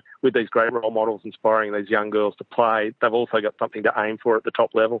 And so with these great role models inspiring these young girls to play, they've also got something to aim for at the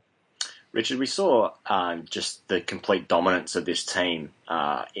top level. Richard, we saw just the complete dominance of this team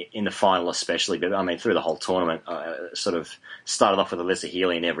in the final especially, but I mean through the whole tournament, sort of started off with Alyssa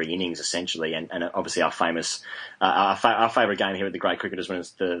Healy in every innings essentially, and obviously our famous, our favourite game here at the Great Cricketers when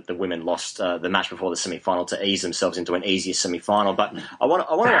the women lost the match before the semi-final to ease themselves into an easier semi-final. But I want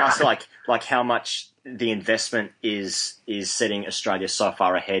to ask like how much the investment is setting Australia so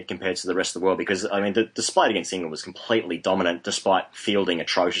far ahead compared to the rest of the world, because I mean the display against England was completely dominant despite fielding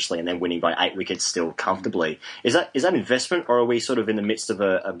atrociously and then winning by 8 wickets still comfortably. Is that investment, or are we sort of in the midst of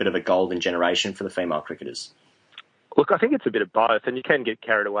a bit of a golden generation for the female cricketers? Look, I think it's a bit of both, and you can get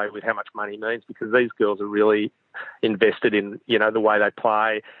carried away with how much money means because these girls are really invested in the way they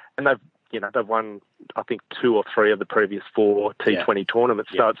play, and they've won, I think, 2 or 3 of the previous 4 T20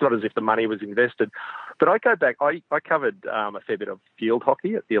 tournaments, so it's not as if the money was invested. But I go back, I covered a fair bit of field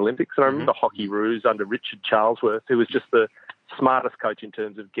hockey at the Olympics, and I remember Hockey Roos under Richard Charlesworth, who was just the smartest coach in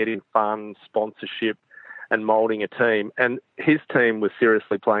terms of getting funds, sponsorship, and moulding a team. And his team was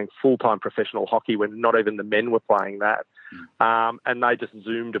seriously playing full-time professional hockey when not even the men were playing that. And they just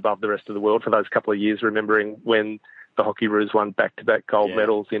zoomed above the rest of the world for those couple of years, remembering when the Hockey Roos won back-to-back gold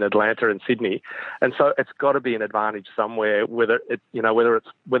medals in Atlanta and Sydney. And so it's got to be an advantage somewhere, whether it's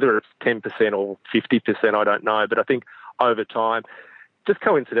 10% or 50%, I don't know. But I think over time, just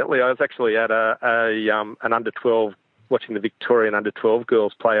coincidentally, I was actually at an under-12, watching the Victorian under-12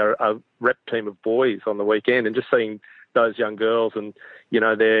 girls play a rep team of boys on the weekend, and just seeing those young girls and,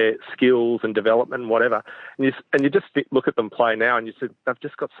 their skills and development and whatever. And you just look at them play now and you say, they've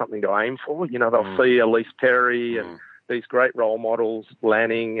just got something to aim for. They'll see Elise Perry and these great role models,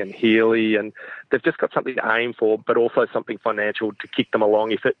 Lanning and Healy, and they've just got something to aim for, but also something financial to kick them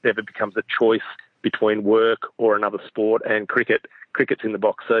along if it ever becomes a choice between work or another sport and cricket. Cricket's in the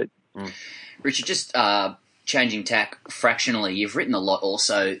box seat. Richard, just changing tack fractionally, you've written a lot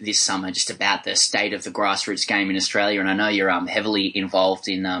also this summer just about the state of the grassroots game in Australia, and I know you're heavily involved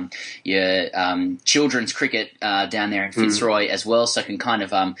in your children's cricket down there in Fitzroy as well, so can kind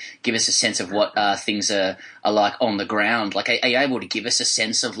of give us a sense of what things are like on the ground. Like, are you able to give us a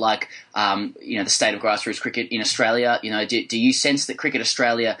sense of like the state of grassroots cricket in Australia? Do you sense that Cricket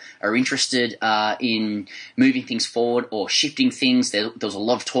Australia are interested in moving things forward or shifting things? There was a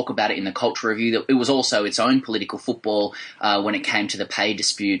lot of talk about it in the Culture Review. That it was also its own political football when it came to the pay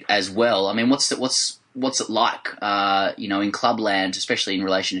dispute as well. I mean, what's it like, in clubland, especially in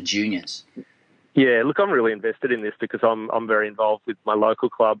relation to juniors? Yeah, look, I'm really invested in this because I'm very involved with my local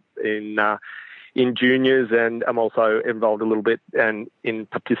club in juniors, and I'm also involved a little bit in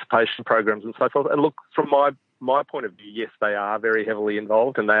participation programs and so forth. And look, from my point of view, yes, they are very heavily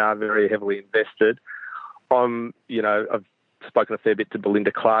involved and they are very heavily invested. I've spoken a fair bit to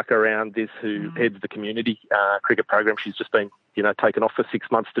Belinda Clark around this, who heads the community cricket program. She's just been, taken off for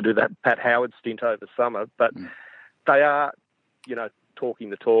 6 months to do that Pat Howard stint over summer. But they are,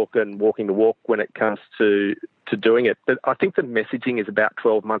 talking the talk and walking the walk when it comes to doing it. But I think the messaging is about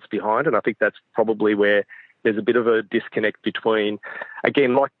 12 months behind, and I think that's probably where there's a bit of a disconnect between,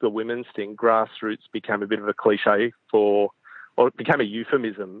 again, like the women's thing, grassroots became a bit of a cliche or it became a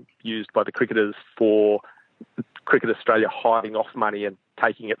euphemism used by the cricketers for Cricket Australia hiding off money and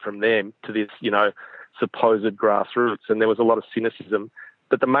taking it from them to this, supposed grassroots. And there was a lot of cynicism.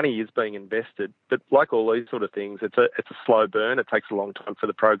 But the money is being invested. But like all these sort of things, it's a slow burn. It takes a long time for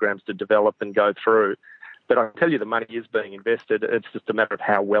the programs to develop and go through. But I can tell you the money is being invested. It's just a matter of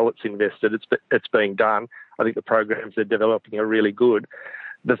how well it's invested. It's being done. I think the programs they're developing are really good.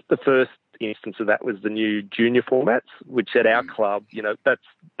 The first instance of that was the new junior formats, which at our club, that's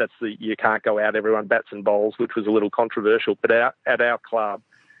the you can't go out, everyone bats and bowls, which was a little controversial. But at our club,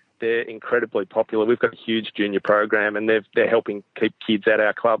 they're incredibly popular. We've got a huge junior program, and they're helping keep kids at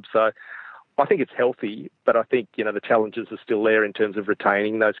our club. So I think it's healthy, but I think the challenges are still there in terms of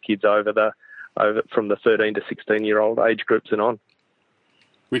retaining those kids over from the 13 to 16-year-old age groups and on.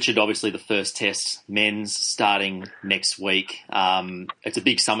 Richard, obviously the first test, men's, starting next week. It's a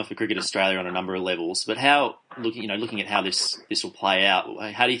big summer for Cricket Australia on a number of levels. But looking at how this will play out,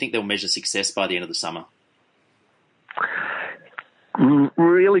 how do you think they'll measure success by the end of the summer?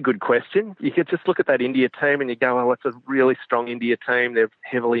 Really good question. You could just look at that India team and you go, oh, it's a really strong India team. They're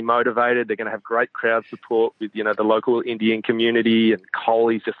heavily motivated. They're going to have great crowd support with, the local Indian community, and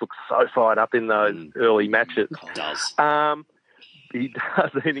Kohli just looks so fired up in those early matches. He does. He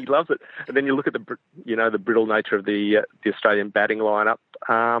does, and he loves it. And then you look at the brittle nature of the Australian batting lineup.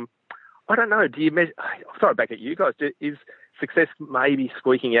 I don't know. Do you measure? I'll throw it back at you guys. Is success maybe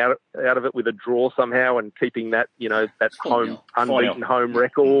squeaking out of it with a draw somehow and keeping that that unbeaten home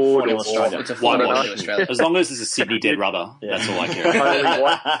record? It's a 4-0 to Australia. As long as there's a Sydney dead rubber, that's all I care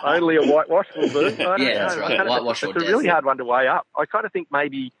about. Only a whitewash will do. That's right. Whitewash or it's a really hard one to weigh up. I kind of think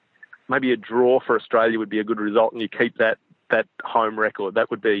maybe a draw for Australia would be a good result, and you keep that home record.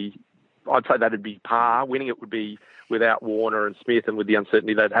 That would be, I'd say that'd be par. Winning it would be, without Warner and Smith and with the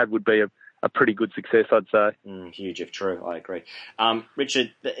uncertainty they'd had, would be a pretty good success, I'd say. Huge if true. I agree.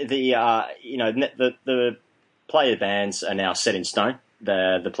 Richard, the player bans are now set in stone.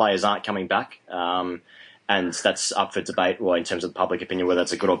 The players aren't coming back. And that's up for debate, in terms of public opinion, whether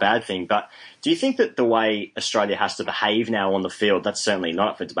that's a good or bad thing. But do you think that the way Australia has to behave now on the field, that's certainly not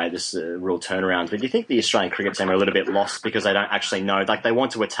up for debate, this is a real turnaround, but do you think the Australian cricket team are a little bit lost because they don't actually know, like they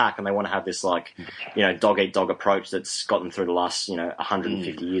want to attack and they want to have this dog-eat-dog approach that's got them through the last,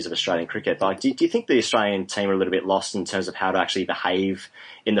 150 years of Australian cricket. But do you think the Australian team are a little bit lost in terms of how to actually behave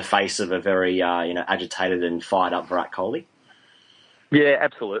in the face of a very, agitated and fired up Virat Kohli? Yeah,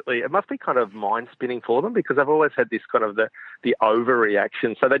 absolutely. It must be kind of mind-spinning for them because they've always had this kind of the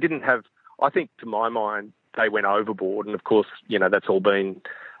overreaction. So they didn't have, I think to my mind, they went overboard. And of course, that's all been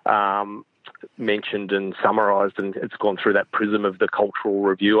mentioned and summarised, and it's gone through that prism of the Cultural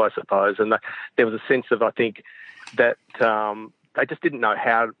Review, I suppose. And there was a sense of, I think, that they just didn't know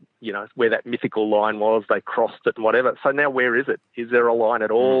how, where that mythical line was. They crossed it and whatever. So now where is it? Is there a line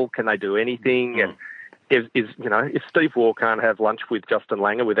at all? Can they do anything? And if Steve Waugh can't have lunch with Justin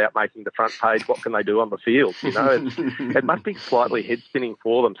Langer without making the front page, what can they do on the field? It must be slightly head spinning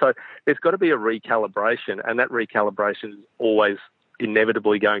for them. So there's got to be a recalibration, and that recalibration is always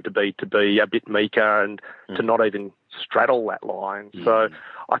inevitably going to be a bit meeker and to not even straddle that line. So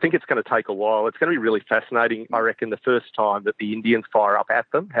I think it's going to take a while. It's going to be really fascinating, I reckon, the first time that the Indians fire up at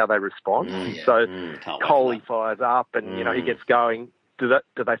them, how they respond. Kohli fires up and, he gets going. Do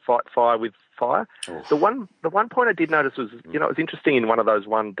they fight fire with fire? The one point I did notice was, it was interesting in one of those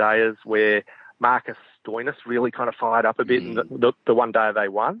one-dayers where Marcus Stoinis really kind of fired up a bit in the one day they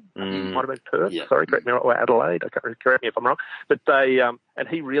won. Might have been Perth. Yeah. Sorry, correct me, or Adelaide. Correct me if I'm wrong. But they and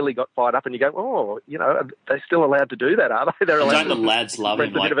he really got fired up, and you go, are they still allowed to do that? Are they? They're allowed Don't the lads love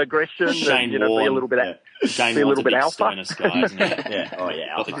him? A bit of aggression, Shane and, Warne. be a little bit, Shane be a little bit Warne's alpha. Stoinis guy, isn't he? Yeah. Oh,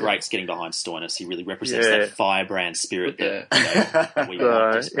 yeah. But the greats getting behind Stoinis. He really represents that firebrand spirit that we So,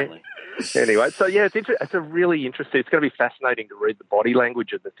 want desperately. Anyway, so yeah, it's a really interesting. It's going to be fascinating to read the body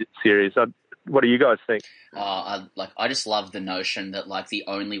language of the series. What do you guys think? I just love the notion that the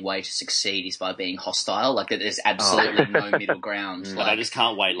only way to succeed is by being hostile. That there's absolutely no middle ground. I just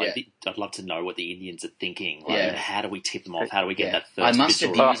can't wait. I'd love to know what the Indians are thinking. How do we tip them off? How do we get that first? I must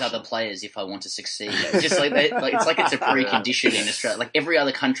visual abuse other players if I want to succeed. Just it's a precondition in Australia. Every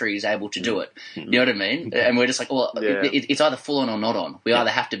other country is able to do it. You know what I mean? And we're just it's either full on or not on. We either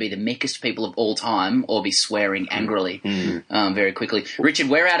have to be the meekest people of all time or be swearing angrily very quickly. Richard,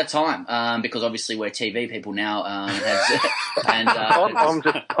 we're out of time because obviously we're TV people now. I'm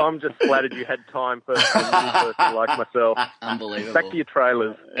just flattered you had time for a new person like myself. Unbelievable. Back to your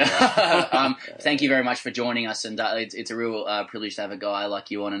trailers. Thank you very much for joining us, and it's a real privilege to have a guy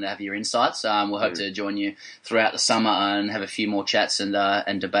like you on and to have your insights. We'll hope to join you throughout the summer and have a few more chats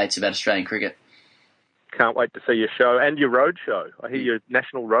and debates about Australian cricket. Can't wait to see your show and your road show. I hear your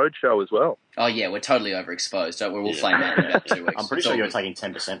national road show as well. Oh, yeah, we're totally overexposed. Don't worry, we'll flame out in about 2 weeks. I'm pretty sure you're taking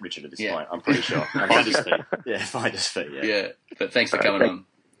 10%, Richard, at this point. I'm pretty sure. Finder's fee. Yeah, finder's fee, Yeah, but thanks for coming on.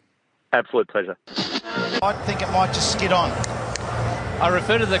 Absolute pleasure. I think it might just skid on. I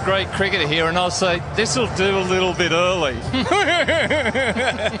refer to the great cricketer here and I'll say, this'll do a little bit early.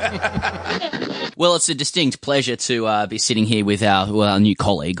 Well, it's a distinct pleasure to be sitting here with our new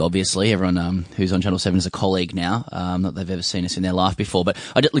colleague, obviously. Everyone who's on Channel 7 is a colleague now. Not that they've ever seen us in their life before. But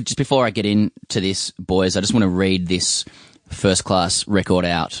just before I get into this, boys, I just want to read this first-class record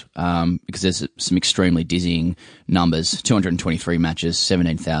out because there's some extremely dizzying numbers. 223 matches,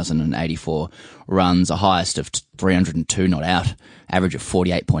 17,084 runs, a highest of 302 not out, average of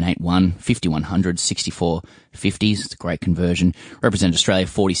 48.81, 5,100, 64 50s. It's a great conversion. Represented Australia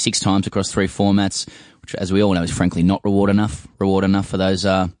 46 times across 3 formats, which, as we all know, is frankly not reward enough for those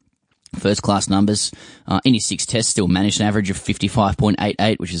first-class numbers. In his 6 tests, still managed an average of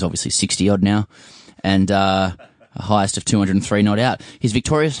 55.88, which is obviously 60-odd now, and a highest of 203 not out. He's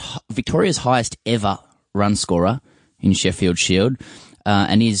Victoria's highest ever run scorer in Sheffield Shield,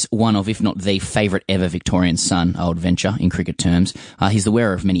 and is one of, if not the favourite ever Victorian son, old venture in cricket terms. He's the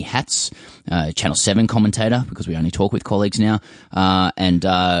wearer of many hats, Channel 7 commentator, because we only talk with colleagues now, and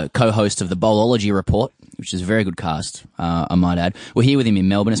co-host of the Bowlology Report, which is a very good cast, I might add. We're here with him in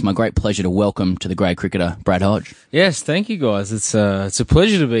Melbourne. It's my great pleasure to welcome to the grade cricketer, Brad Hodge. Yes, thank you, guys. It's a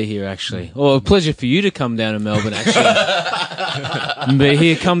pleasure to be here, actually. Or a pleasure for you to come down to Melbourne, actually. And be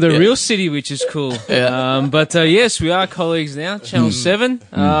here, come to the real city, which is cool. Yeah. But yes, we are colleagues now, Channel 7.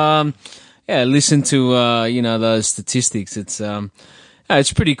 Listen to, those statistics.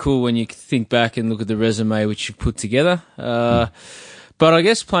 It's pretty cool when you think back and look at the resume which you put together. But I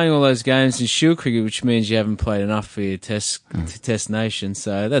guess playing all those games in Shield cricket, which means you haven't played enough for your test nation,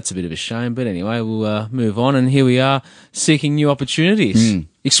 so that's a bit of a shame. But anyway, we'll move on, and here we are seeking new opportunities,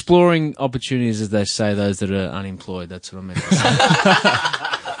 exploring opportunities, as they say, those that are unemployed. That's what I meant to say.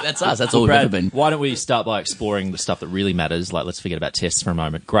 That's us. That's all we've ever been. Why don't we start by exploring the stuff that really matters? Let's forget about tests for a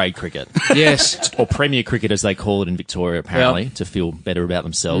moment. Grade cricket. Yes. Or Premier cricket, as they call it in Victoria, apparently, to feel better about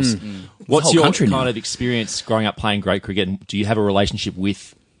themselves. What's your kind of experience growing up playing grade cricket? And do you have a relationship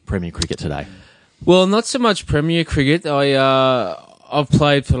with Premier cricket today? Well, not so much Premier cricket. I've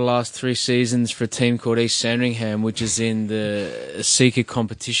played for the last 3 seasons for a team called East Sandringham, which is in the Seeker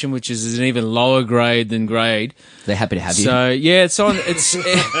competition, which is an even lower grade than grade. They're happy to have you. So yeah, it's on. It's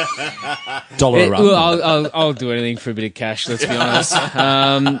dollar a run. Well, I'll do anything for a bit of cash. Let's be honest.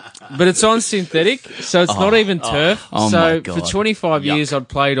 But it's on synthetic, so it's not even turf. So for 25 years, I'd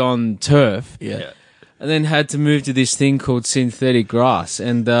played on turf. Yeah. And then had to move to this thing called synthetic grass,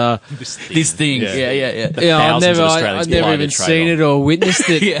 and this thing, yeah. I've never even seen it or witnessed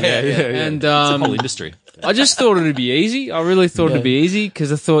it. And it's a whole industry. I just thought it'd be easy. I really thought it'd be easy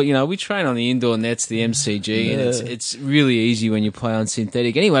because I thought, we train on the indoor nets, the MCG, and it's really easy when you play on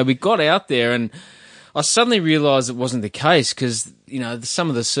synthetic. Anyway, we got out there, and I suddenly realised it wasn't the case because, some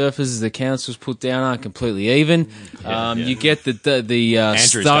of the surfaces the councils put down aren't completely even. You get the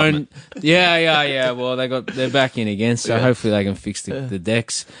stone. Government. Yeah. Well, they're back in again, so hopefully they can fix the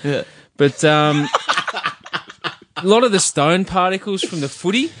decks. Yeah. But a lot of the stone particles from the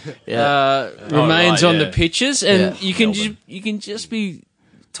footy remains on the pitches, and you can just be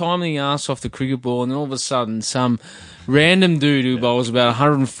timing the arse off the cricket ball, and then all of a sudden some random dude who bowls about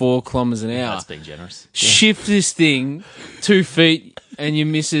 104 kilometres an hour. That's being generous. Shift this thing 2 feet and you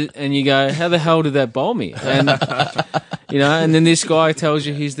miss it and you go, how the hell did that bowl me? And, and then this guy tells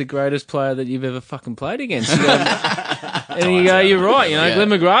you he's the greatest player that you've ever fucking played against. And you go, you're right. Glenn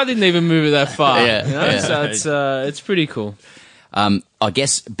McGrath didn't even move it that far. So it's pretty cool. I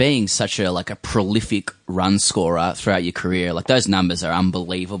guess being such a prolific run scorer throughout your career, like those numbers are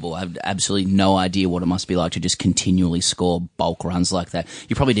unbelievable. I have absolutely no idea what it must be like to just continually score bulk runs like that.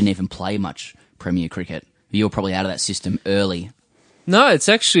 You probably didn't even play much Premier cricket. You were probably out of that system early. No, it's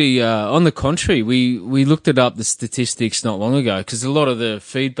actually on the contrary. We looked it up, the statistics, not long ago, because a lot of the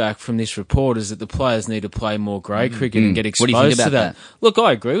feedback from this report is that the players need to play more grade cricket and get exposed what do you think about to that. Look,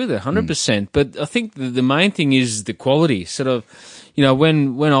 I agree with it 100%, but I think the main thing is the quality. Sort of,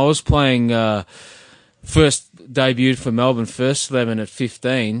 when I was playing first debuted for Melbourne, first 11 at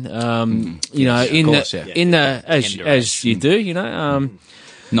 15, as you do,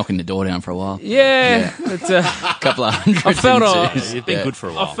 knocking the door down for a while. Yeah. It's a couple of hundred. I felt you've been good for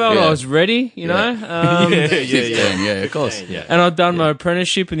a while. I felt I was ready, of course. Yeah. And I'd done my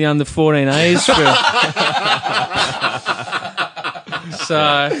apprenticeship in the under 14As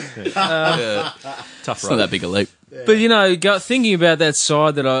tough. It's not that big a leap. But thinking about that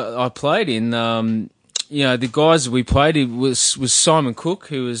side that I played in, the guys that we played in was Simon Cook,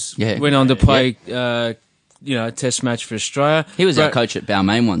 who went on to play. Test match for Australia. He was our coach at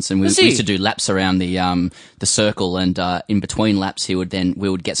Balmain once, and we used to do laps around the circle, and in between laps we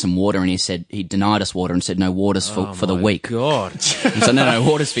would get some water, and he denied us water and said no water's for the weak. God. And so no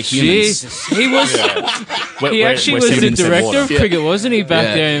water's for humans. Jesus. He was he actually was the director of cricket, wasn't he,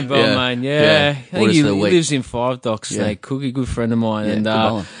 back there in Balmain? Yeah. I think he lives in Five Docks, Cookie, good friend of mine,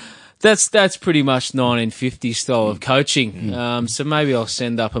 and That's pretty much 1950 style of coaching. So maybe I'll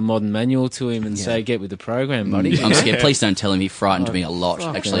send up a modern manual to him and say, get with the program, buddy. I'm scared. Please don't tell him he frightened me a lot,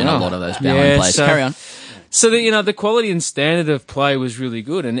 actually, in a lot of those Balmain players. Carry on. So the quality and standard of play was really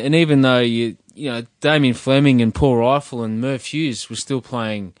good. And even though Damien Fleming and Paul Rifle and Murph Hughes were still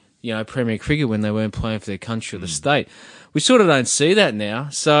playing, Premier cricket when they weren't playing for their country or the state, we sort of don't see that now.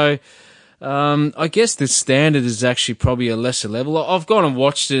 So I guess the standard is actually probably a lesser level. I've gone and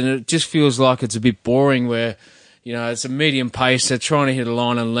watched it, and it just feels like it's a bit boring where, it's a medium pace. They're trying to hit a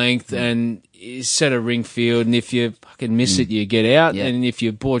line and length and you set a ring field, and if you fucking miss it, you get out. Yeah. And if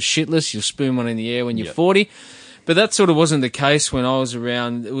you're bored shitless, you'll spoon one in the air when you're 40. But that sort of wasn't the case when I was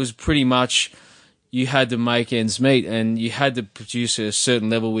around. It was pretty much you had to make ends meet and you had to produce at a certain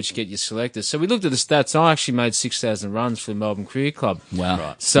level which get you selected. So we looked at the stats. I actually made 6,000 runs for the Melbourne Cricket Club. Wow.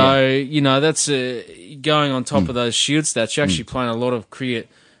 Right. So, that's going on top of those shield stats. You're actually playing a lot of cricket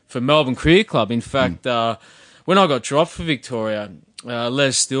for Melbourne Cricket Club. In fact, when I got dropped for Victoria,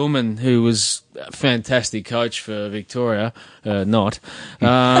 Les Stillman, who was a fantastic coach for Victoria, It's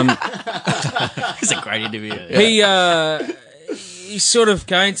a great interview. He sort of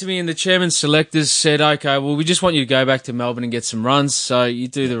came to me and the chairman's selectors said, okay, well, we just want you to go back to Melbourne and get some runs. So you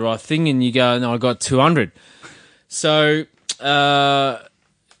do the right thing and you go, no, I got 200. So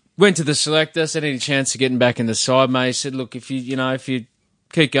went to the selector, said any chance of getting back in the side, mate. He said, look, if you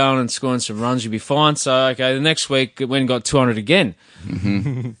keep going and scoring some runs, you'll be fine. So, okay, the next week it went and got 200 again.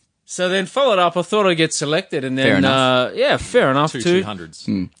 Mm-hmm. So then followed up, I thought I'd get selected. And then, fair enough.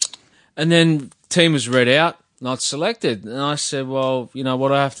 200s. And then team was read out. Not selected. And I said, well, what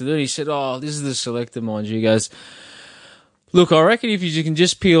do I have to do? And he said, this is the selector, mind you. He goes, look, I reckon if you can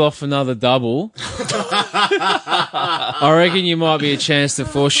just peel off another double, I reckon you might be a chance to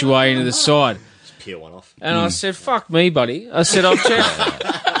force your way into the side. Just peel one off. And I said, fuck me, buddy. I said,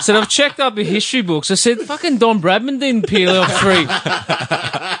 I've checked up the history books. I said, fucking Don Bradman didn't peel off three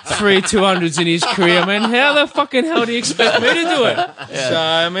 200s in his career. I mean, how the fucking hell do you expect me to do it? Yeah. So,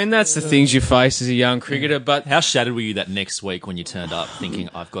 I mean, that's the things you face as a young cricketer. But how shattered were you that next week when you turned up thinking,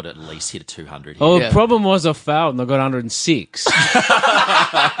 I've got to at least hit a 200 here? Oh, the problem was I failed and I got 106.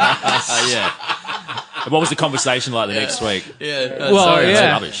 Yeah. What was the conversation like the next week?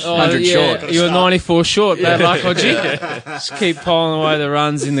 Rubbish. 100 short. You were 94 short. Bad luck, Hodgie. Just keep piling away the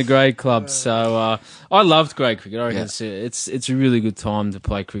runs in the grade club. So I loved grade cricket. I reckon it's a really good time to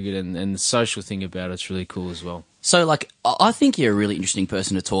play cricket, and the social thing about it's really cool as well. So, I think you're a really interesting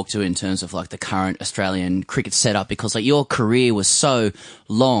person to talk to in terms of, the current Australian cricket setup because, your career was so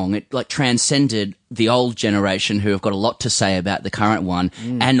long. It, transcended the old generation who have got a lot to say about the current one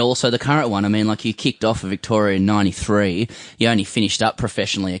and also the current one. I mean, you kicked off for Victoria in 93. You only finished up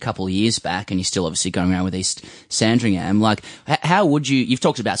professionally a couple of years back and you're still obviously going around with East Sandringham. How would you've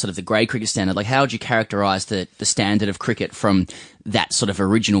talked about sort of the grade cricket standard, how would you characterise the standard of cricket from that sort of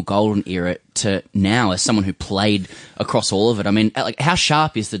original golden era to now as someone who played across all of it? I mean, like, how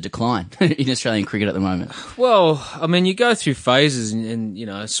sharp is the decline in Australian cricket at the moment? Well, I mean, you go through phases and you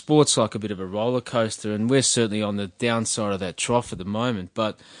know, sport's like a bit of a roller coaster, and we're certainly on the downside of that trough at the moment.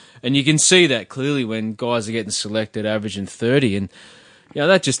 And you can see that clearly when guys are getting selected averaging 30, and you know,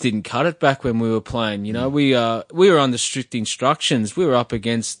 that just didn't cut it back when we were playing. You know, we were under strict instructions. We were up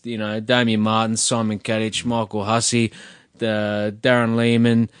against, you know, Damien Martin, Simon Kadich, Michael Hussey, Darren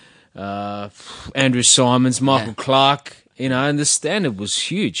Lehman, Andrew Simons, Michael Clark, you know, and the standard was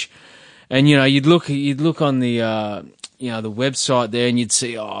huge. And, you know, you'd look on the, you know, the website there and you'd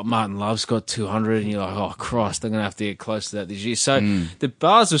see, oh, Martin Love's got 200, and you're like, oh, Christ, I'm going to have to get close to that this year. So the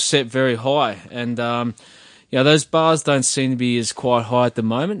bars were set very high, and, you know, those bars don't seem to be as quite high at the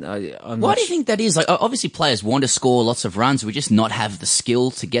moment. Why do you think that is? Like, obviously players want to score lots of runs. We just not have the skill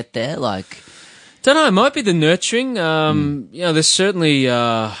to get there. Like, don't know. It might be the nurturing. You know, there's certainly,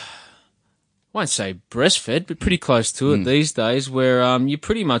 I won't say breastfed, but pretty close to it these days, where you're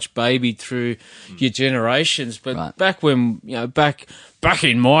pretty much babied through your generations. But back when, you know, back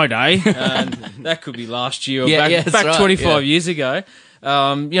in my day, and that could be last year or back 25 years ago. You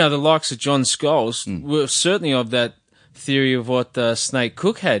know, the likes of John Scholes were certainly of that theory of what Snake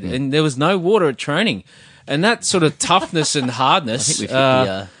Cook had, and there was no water at training. And that sort of toughness and hardness, I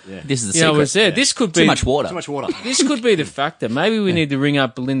think we've hit this is the secret. Was there. This could be too much water. This could be the factor. Maybe we need to ring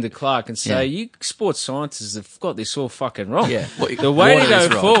up Belinda Clark and say, you sports scientists have got this all fucking wrong. Yeah. The way to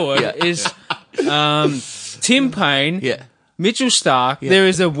go forward is Tim Payne, Mitchell Stark, there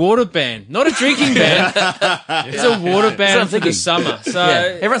is a water ban, not a drinking ban. There's a water ban for the summer. So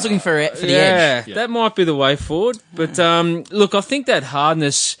everyone's looking for the edge. That might be the way forward. But look, I think that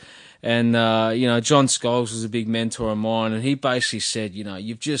hardness, and you know, John Scholes was a big mentor of mine, and he basically said, you know,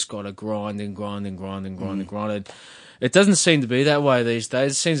 you've just got to grind and grind and grind and grind and grind. And it doesn't seem to be that way these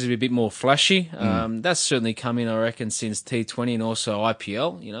days. It seems to be a bit more flashy. That's certainly come in, I reckon, since T20 and also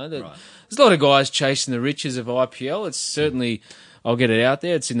IPL. You know, there's a lot of guys chasing the riches of IPL. It's certainly, I'll get it out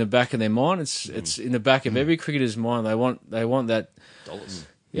there, it's in the back of their mind. It's in the back of every cricketer's mind. They want that dollars.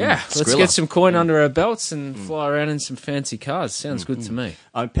 Yeah, let's get some coin under our belts and fly around in some fancy cars. Sounds good to me.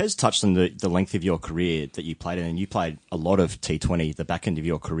 Pez touched on the length of your career that you played in, and you played a lot of T20, the back end of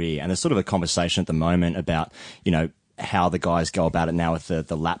your career. And there's sort of a conversation at the moment about, you know, how the guys go about it now with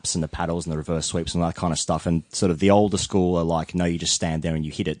the laps and the paddles and the reverse sweeps and all that kind of stuff. And sort of the older school are like, no, you just stand there and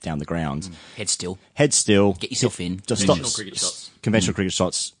you hit it down the ground. Head still. Get yourself in. Just Conventional cricket shots. Conventional cricket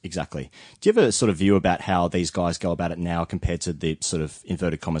shots, exactly. Do you have a sort of view about how these guys go about it now compared to the sort of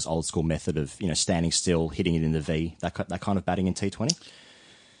inverted commas old school method of, you know, standing still, hitting it in the V, that kind of batting in T20?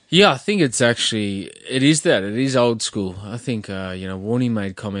 Yeah, I think it is old school. I think, you know, Warney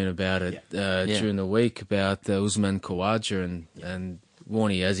made comment about it during the week about Usman Khawaja, and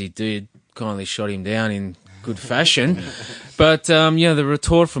Warney, as he did, kindly shot him down in good fashion. But, you know, the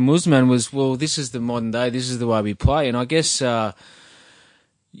retort from Usman was, well, this is the modern day, this is the way we play. And I guess,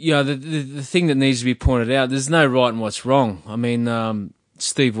 you know, the thing that needs to be pointed out, there's no right and what's wrong. I mean,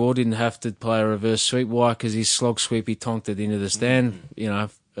 Steve Waugh didn't have to play a reverse sweep. Why? Because his slog sweep, he tonked it into the stand, you know,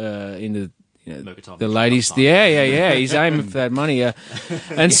 into the ladies. Yeah. He's aiming for that money.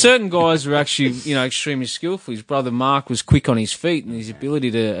 And certain guys were actually, you know, extremely skillful. His brother Mark was quick on his feet, and his ability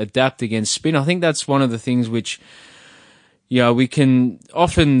to adapt against spin. I think that's one of the things which, you know, we can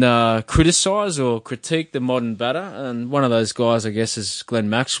often criticise or critique the modern batter. And one of those guys, I guess, is Glenn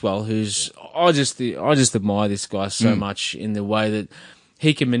Maxwell, who's I just admire this guy so much in the way that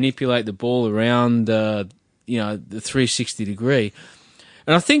he can manipulate the ball around, you know, the 360 degree.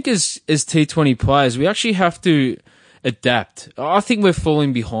 And I think as T20 players, we actually have to adapt. I think we're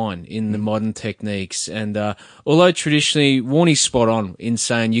falling behind in the modern techniques. And although traditionally, Warney's spot on in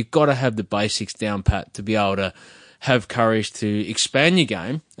saying you've got to have the basics down pat to be able to have courage to expand your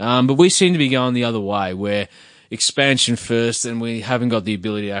game. But we seem to be going the other way, where expansion first, and we haven't got the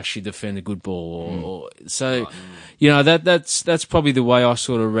ability to actually defend a good ball. You know, that's probably the way I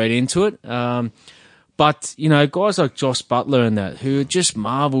sort of read into it. But, you know, guys like Joss Butler and that, who are just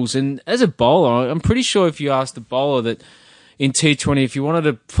marvels. And as a bowler, I'm pretty sure if you asked a bowler that in T20, if you wanted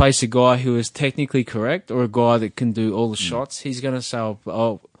to face a guy who is technically correct or a guy that can do all the shots, he's going to say,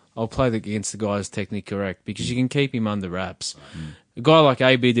 I'll play against the guy who's technically correct, because you can keep him under wraps. A guy like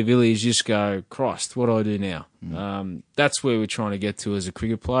AB de Villiers just go, Christ, what do I do now? That's where we're trying to get to as a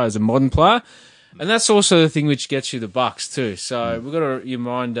cricket player, as a modern player. And that's also the thing which gets you the bucks too. So we've got to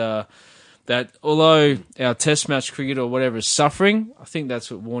remind that although our test match cricket or whatever is suffering, I think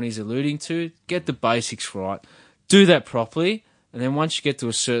that's what Warney's alluding to. Get the basics right. Do that properly. And then once you get to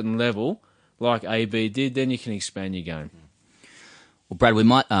a certain level, like AB did, then you can expand your game. Well, Brad, we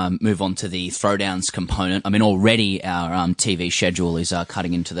might move on to the throwdowns component. I mean, already our TV schedule is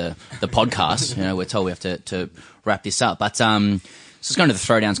cutting into the podcast. We're told we have to wrap this up. But so let's go into the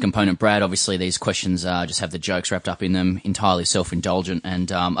throwdowns component. Brad, obviously these questions just have the jokes wrapped up in them, entirely self-indulgent. And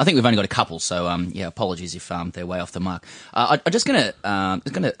I think we've only got a couple, so apologies if they're way off the mark. I'm just going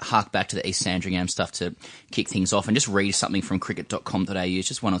to hark back to the East Sandringham stuff to kick things off and just read something from cricket.com.au. It's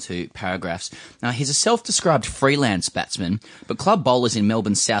just one or two paragraphs. Now, he's a self-described freelance batsman, but club bowlers in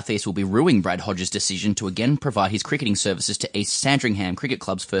Melbourne's southeast will be ruining Brad Hodge's decision to again provide his cricketing services to East Sandringham Cricket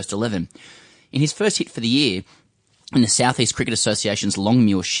Club's first 11. In his first hit for the year, in the South East Cricket Association's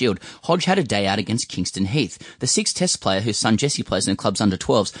Longmuir Shield, Hodge had a day out against Kingston Heath. The sixth Test player, whose son Jesse plays in the club's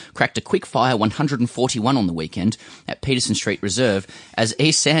under-12s, cracked a quick-fire 141 on the weekend at Peterson Street Reserve, as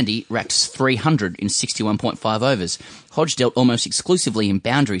East Sandy racked 300 in 61.5 overs. Hodge dealt almost exclusively in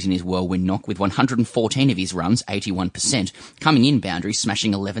boundaries in his whirlwind knock, with 114 of his runs, 81%, coming in boundaries,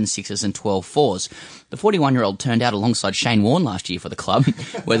 smashing 11 sixes and 12 fours. The 41-year-old turned out alongside Shane Warne last year for the club,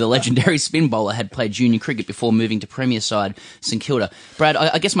 where the legendary spin bowler had played junior cricket before moving to Premier side St Kilda. Brad,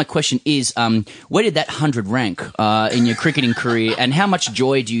 I guess my question is, where did that 100 rank in your cricketing career, and how much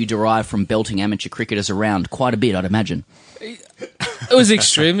joy do you derive from belting amateur cricketers around? Quite a bit, I'd imagine. It was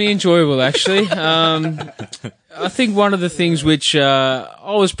extremely enjoyable, actually. I think one of the things which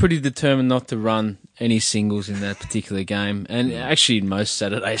I was pretty determined not to run any singles in that particular game, and actually most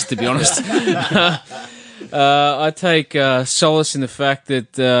Saturdays, to be honest. I take solace in the fact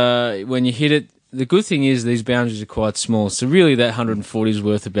that when you hit it, the good thing is these boundaries are quite small, so really that 140 is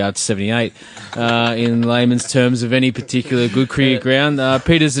worth about 78 in layman's terms of any particular good cricket ground.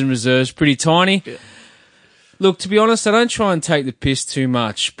 Peterson Reserve's pretty tiny. Look, to be honest, I don't try and take the piss too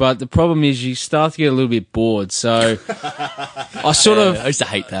much, but the problem is you start to get a little bit bored. So I used to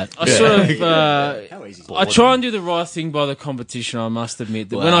hate that. I try and do the right thing by the competition, I must admit.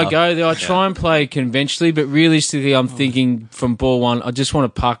 That when I go there, I try and play conventionally, but realistically, I'm thinking from ball one, I just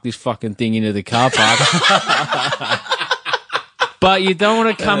want to park this fucking thing into the car park. But you don't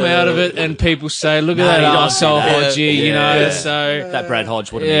want to come out of it and people say, look at that arsehole Hodgie, so... That Brad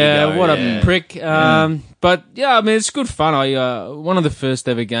Hodge, what a ego. What a prick. But, yeah, I mean, it's good fun. One of the first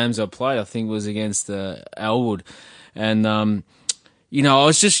ever games I played, I think, was against Elwood. And, I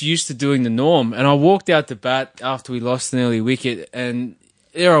was just used to doing the norm. And I walked out to bat after we lost an early wicket, and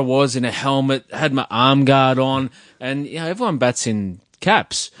there I was in a helmet, had my arm guard on, and, everyone bats in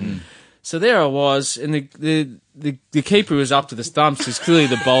caps. So there I was, and the keeper was up to the stumps because clearly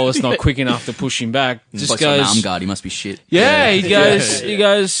the bowler's not quick enough to push him back. Just goes, an arm guard, he must be shit. Yeah, he goes,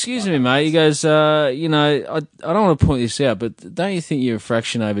 excuse me, mate. He goes, I don't want to point this out, but don't you think you're a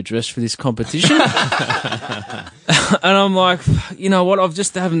fraction overdressed for this competition? And I'm like, you know what? I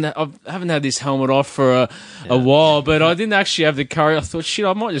haven't had this helmet off for a while, but I didn't actually have the courage. I thought, shit,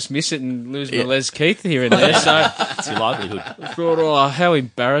 I might just miss it and lose my Les Keith here and there. So it's your livelihood. I thought, how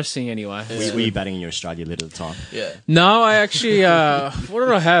embarrassing anyway. Were you batting in your Australia lid at the time? Yeah. No, I actually, what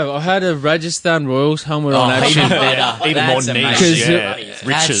did I have? I had a Rajasthan Royals helmet on, actually. Even more niche.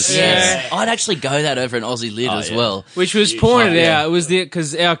 Riches. Yeah. I'd actually go that over an Aussie lid as well. Which was pointed out. It was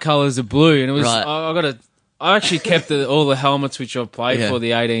because our colours are blue, and it was, right. I actually kept all the helmets which I've played for,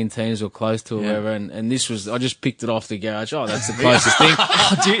 the 18 teams or close to or whatever, and this was, I just picked it off the garage. Oh, that's the closest thing.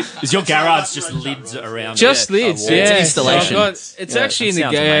 Is your garage just lids around? Just lids, It's an installation. So it's actually in the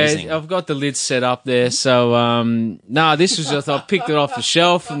garage. I've got the lids set up there. So, this was just, I picked it off the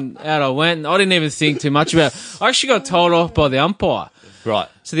shelf and out I went. And I didn't even think too much about it. I actually got told off by the umpire. Right.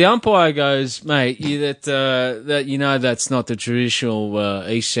 So the umpire goes, mate, that that's not the traditional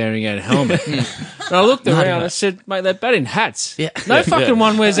East Sandringham helmet. And I looked around, I said, mate, they bat in hats. Yeah. No fucking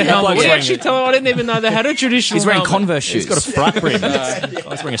one wears a helmet. He actually told me, I didn't even know they had a traditional He's wearing helmet. Converse shoes. He's got a flat brim. I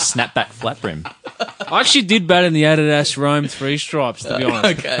was wearing a snapback flat brim. I actually did bat in the Adidas Rome 3 stripes, to be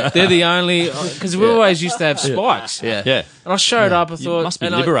honest. Okay. They're the only, because we always used to have spikes. Yeah. And I showed up, I thought... It must be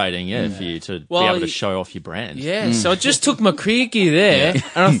liberating, for you to be able to show off your brand. Yeah, so I just took my cricket gear there,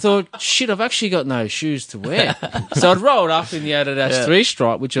 and I thought, shit, I've actually got no shoes to wear. So I'd rolled up in the Adidas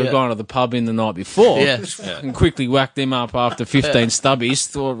 3-stripe, which I'd gone to the pub in the night before, and quickly whacked them up after 15 stubbies.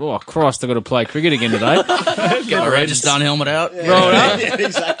 Thought, oh, Christ, I've got to play cricket again today. Get my Rajasthan helmet out. Rolled up. Yeah,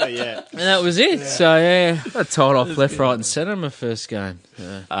 exactly, yeah. And that was it. So, I got told off left, right and centre in my first game.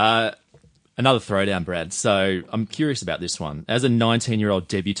 Another throwdown, Brad. So I'm curious about this one. As a 19-year-old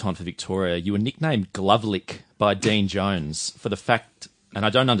debutant for Victoria, you were nicknamed Glovelick by Dean Jones for the fact, and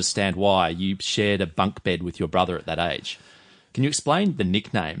I don't understand why, you shared a bunk bed with your brother at that age. Can you explain the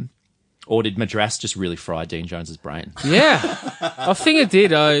nickname? Or did Madras just really fry Dean Jones's brain? Yeah, I think it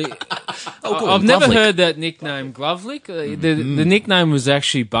did. I've never heard that nickname, Glovelick. The nickname was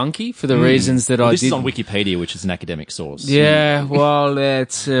actually Bunky for the reasons that I did. This is on Wikipedia, which is an academic source. Yeah, well,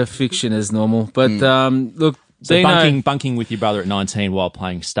 that's fiction as normal. But look, so Dino, bunking with your brother at 19 while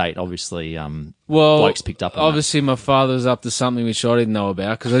playing state, obviously, blokes picked up on obviously my father was up to something which I didn't know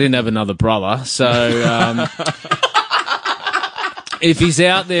about because I didn't have another brother. So if he's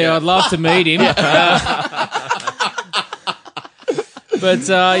out there, I'd love to meet him. But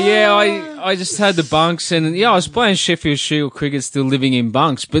I just had the bunks, and I was playing Sheffield Shield cricket, still living in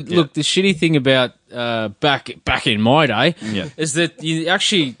bunks. But look, the shitty thing about back in my day is that you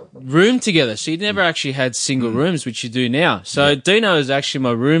actually roomed together, so you never actually had single rooms, which you do now. So Dino is actually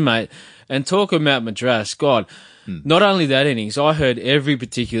my roommate, and talking about Madras, God. Not only that innings, I heard every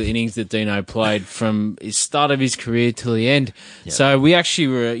particular innings that Dino played from the start of his career till the end. Yep. So we actually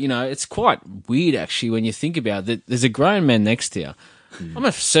were, it's quite weird actually when you think about it. There's a grown man next to you. I'm a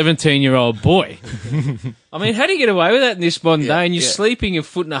 17-year-old boy. I mean, how do you get away with that in this modern day? And you're sleeping a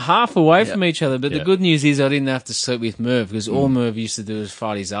foot and a half away from each other. But the good news is I didn't have to sleep with Merv because all Merv used to do was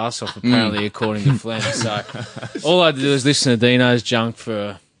fart his ass off, apparently, according to Flem. So all I had to do was listen to Dino's junk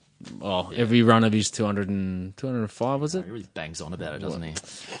for every run of his 205, was it? He really bangs on about it, doesn't he?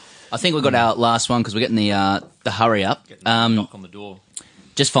 I think we've got our last one because we're getting the hurry up. Knock on the door.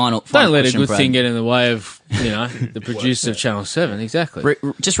 Just final Don't let a question, good Brad. thing get in the way of, the producer of Channel 7. Exactly.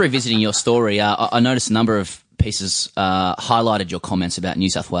 Just revisiting your story, I noticed a number of pieces highlighted your comments about New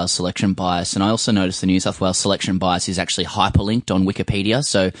South Wales selection bias, and I also noticed the New South Wales selection bias is actually hyperlinked on Wikipedia.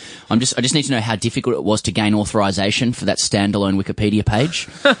 So I just need to know how difficult it was to gain authorization for that standalone Wikipedia page.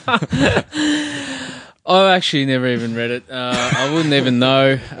 I've actually never even read it. I wouldn't even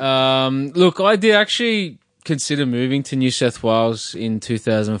know. Look, I did actually consider moving to New South Wales in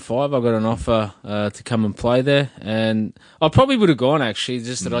 2005. I got an offer to come and play there, and I probably would have gone actually,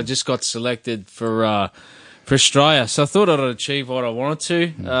 just that I just got selected for Australia. So I thought I'd achieve what I wanted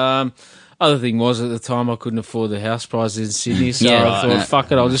to. Other thing was at the time I couldn't afford the house prizes in Sydney, so I thought,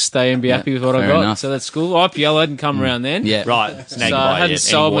 fuck it, I'll just stay and be happy with what I got. Enough. So that's cool. IPL hadn't come around then. Yeah, right. So I hadn't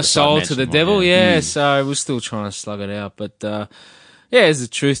sold my soul to the devil. So I was still trying to slug it out. But there's the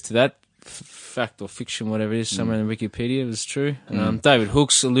truth to that. Fact or fiction, whatever it is, somewhere in Wikipedia, it was true. David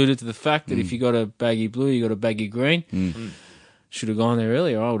Hooks alluded to the fact that if you got a baggy blue, you got a baggy green. Should have gone there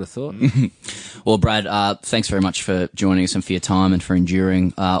earlier, I would have thought. Well, Brad, thanks very much for joining us and for your time and for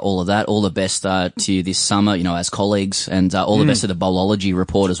enduring all of that. All the best to you this summer, as colleagues, and all the best of the Bowlology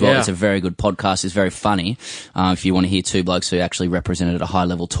Report as well. It's a very good podcast. It's very funny. If you want to hear two blokes who actually represented at a high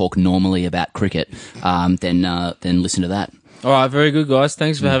level talk normally about cricket, then listen to that. All right, very good, guys.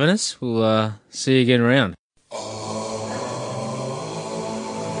 Thanks for having us. We'll see you again around.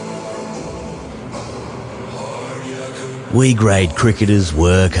 We grade cricketers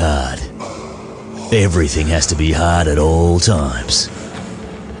work hard. Everything has to be hard at all times.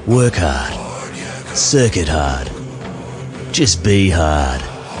 Work hard. Circuit hard. Just be hard.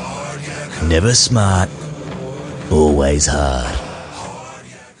 Never smart. Always hard.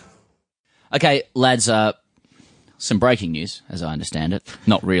 Okay, lads, some breaking news, as I understand it.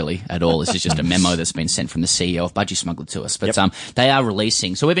 Not really at all. This is just a memo that's been sent from the CEO of Budgie Smuggler to us. But they are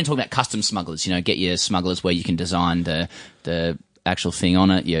releasing. So we've been talking about custom smugglers. Get your smugglers where you can design the actual thing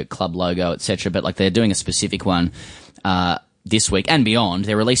on it, your club logo, etc. But they're doing a specific one this week and beyond.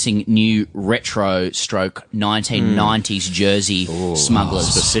 They're releasing new retro stroke 1990s jersey smugglers.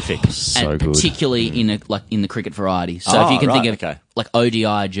 Specific. So good. Particularly in the cricket variety. So if you can think of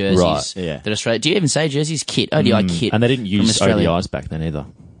ODI jerseys that Australia, do you even say jerseys? Kit, ODI kit. And they didn't use ODIs back then either.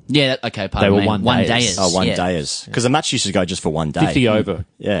 Yeah, okay, they were one-dayers. Oh, one-dayers. Because the match used to go just for 1 day. 50 over.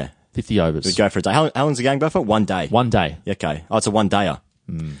 Yeah. 50 overs. We'd go for a day. How long's the game go for? 1 day. 1 day. Okay. Oh, it's a one-dayer.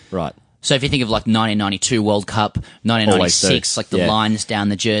 Right. So if you think of 1992 World Cup, 1996, the lines down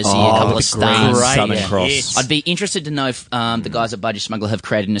the jersey, a couple of stars. Southern Cross. I'd be interested to know if the guys at Budgie Smuggler have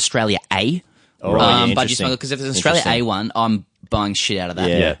created an Australia A. Budgie Smuggler, because if there's an Australia A one, I'm buying shit out of that.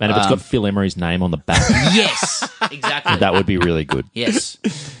 Yeah, and if it's got Phil Emery's name on the back. Yes, exactly. That would be really good. Yes.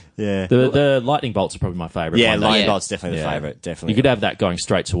 Yeah. The lightning bolts are probably my favourite. Yeah, lightning bolts definitely the favourite. Definitely. You could have that going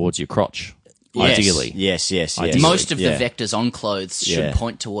straight towards your crotch. Yes. Ideally. Yes. Ideally. Most of the vectors on clothes should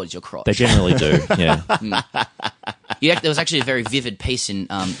point towards your crotch. They generally do, yeah. There was actually a very vivid piece in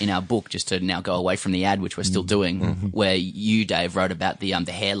our book, just to now go away from the ad, which we're still doing, where you, Dave, wrote about the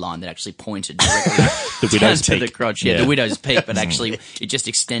hairline that actually pointed directly down to the crotch. Yeah, the widow's peak, but actually it just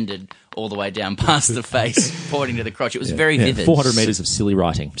extended all the way down past the face, pointing to the crotch. It was very vivid. 400 metres of silly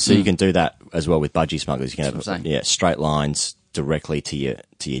writing. So you can do that as well with Budgie Smugglers. You can have straight lines directly to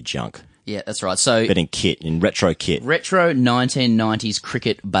your junk. Yeah, that's right. So, but in retro kit. Retro 1990s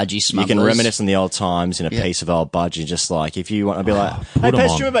cricket budgie smugglers. You can reminisce on the old times in a piece of old budgie, just like, if you want to be like, hey, Pez,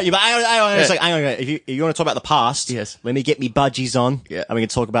 do you remember you? But hang on, if you want to talk about the past, let me get me budgies on, and we can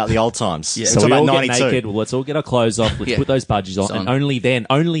talk about the old times. Yeah. So we all get naked, let's all get our clothes off, let's put those budgies on, and only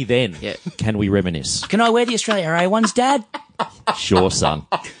then can we reminisce. Can I wear the Australia Array ones, Dad? Sure, son.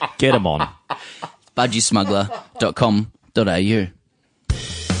 Get them on. budgiesmuggler.com.au.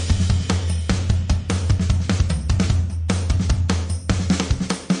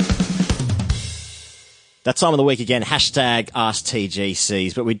 That time of the week again,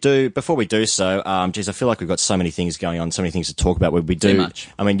 #AskTGCs. But before we do so, I feel like we've got so many things going on, so many things to talk about. Too much.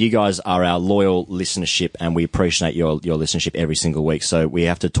 I mean, you guys are our loyal listenership, and we appreciate your listenership every single week. So we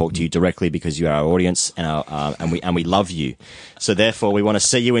have to talk to you directly because you're our audience, and we love you. So therefore, we want to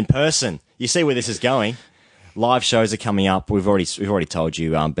see you in person. You see where this is going. Live shows are coming up. We've already told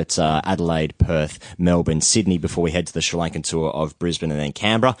you, but Adelaide, Perth, Melbourne, Sydney before we head to the Sri Lankan tour of Brisbane and then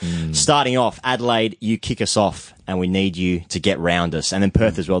Canberra. Starting off, Adelaide, you kick us off, and we need you to get round us. And then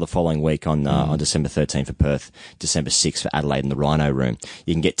Perth as well the following week on December 13th for Perth, December 6th for Adelaide in the Rhino Room.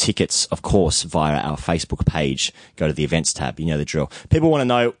 You can get tickets, of course, via our Facebook page. Go to the events tab. You know the drill. People want to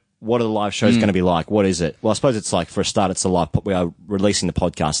know, what are the live shows going to be like? What is it? Well, I suppose it's like, for a start, it's a live. We are releasing the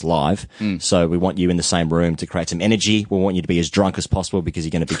podcast live, so we want you in the same room to create some energy. We want you to be as drunk as possible because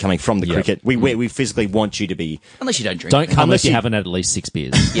you're going to be coming from the cricket. We physically want you to be. Unless you don't drink. Don't come unless you haven't had at least 6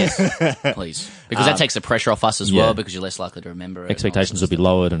 beers. Yes, please, because that takes the pressure off us as well. Because you're less likely to remember it. Expectations will be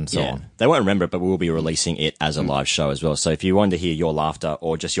lowered and so on. They won't remember it, but we will be releasing it as a live show as well. So if you want to hear your laughter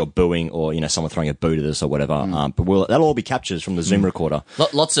or just your booing or someone throwing a boot at us or whatever, but that'll all be captured from the Zoom recorder.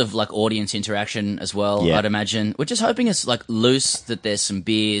 Lots of audience interaction as well, I'd imagine. We're just hoping it's loose, that there's some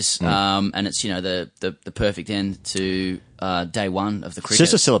beers, and it's the perfect end to day one of the cricket.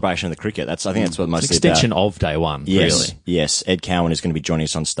 It's just a celebration of the cricket. I think that's what mostly it's an extension of day one. Yes, really. Yes. Ed Cowan is going to be joining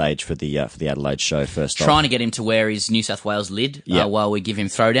us on stage for the Adelaide show first. Trying to get him to wear his New South Wales lid while we give him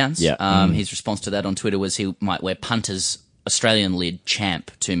throwdowns. His response to that on Twitter was he might wear punter's Australian lid champ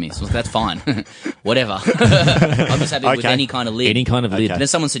to me. So that's fine. Whatever. I'm just happy with any kind of lid. Any kind of lid. And then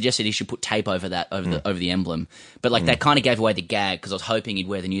someone suggested he should put tape over that, over the emblem. But that kind of gave away the gag because I was hoping he'd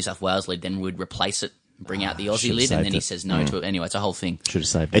wear the New South Wales lid, then we'd replace it, bring out the Aussie lid, and then he says no to it. Anyway, it's a whole thing. Should have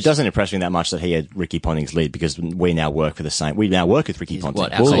saved it. It doesn't impress me that much that he had Ricky Ponting's lid because we now work with Ricky Ponting.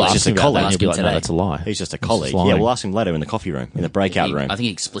 He's just a colleague. He'll be like, no, that's a lie. He's just a colleague. Yeah, we'll ask him later in the coffee room, in the breakout room. I think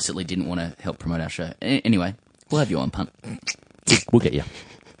he explicitly didn't want to help promote our show. Anyway, we'll have you on, Punt. We'll get you.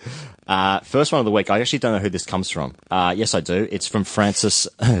 First one of the week. I actually don't know who this comes from. Yes, I do. It's from Francis.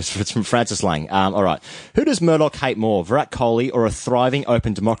 It's from Francis Lang. All right. Who does Murdoch hate more, Virat Kohli or a thriving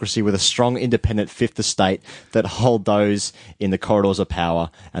open democracy with a strong independent fifth estate that hold those in the corridors of power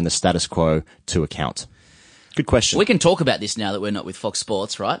and the status quo to account? Good question. We can talk about this now that we're not with Fox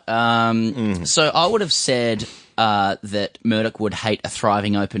Sports, right? So I would have said that Murdoch would hate a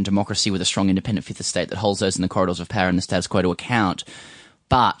thriving open democracy with a strong independent fifth estate that holds those in the corridors of power and the status quo to account.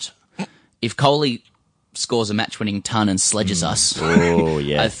 But if Kohli scores a match-winning ton and sledges us,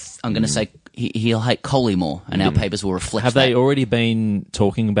 I'm going to say he'll hate Kohli more, and our papers will reflect Have that. they already been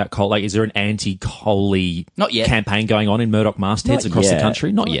talking about Kohli? Is there an anti-Kohli campaign going on in Murdoch mastheads across the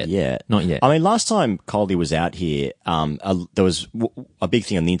country? Not yet. Not yet. I mean, last time Kohli was out here, there was a big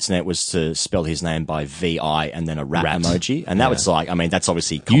thing on the internet was to spell his name by V-I and then a rat emoji. And that was that's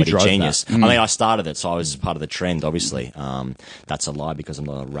obviously comedy genius. I mean, I started it, so I was part of the trend, obviously. That's a lie because I'm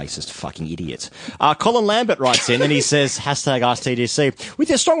not a racist fucking idiot. Colin Lambert writes in and he says, #AskTGC. With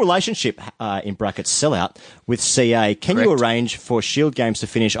your strong relationship, in brackets sellout, with CA, can you arrange for Shield games to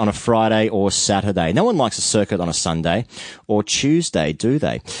finish on a Friday or Saturday? No one likes a circuit on a Sunday or Tuesday, do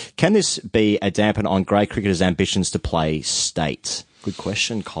they? Can this be a damper on grey cricketers' ambitions to play state? Good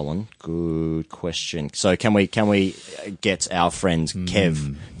question, Colin. Good question. So can we get our friend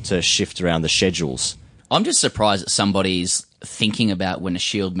Kev to shift around the schedules? I'm just surprised that somebody's thinking about when a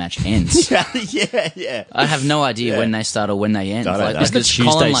Shield match ends. Yeah. I have no idea when they start or when they end. Isn't the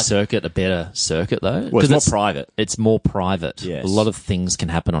Tuesday circuit a better circuit, though? Well, it's more private. It's more private. Yes. A lot of things can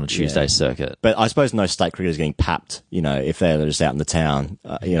happen on a Tuesday circuit. But I suppose no state cricketers getting papped, if they're just out in the town.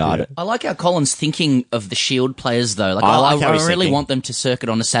 I like how Colin's thinking of the Shield players, though. I really want them to circuit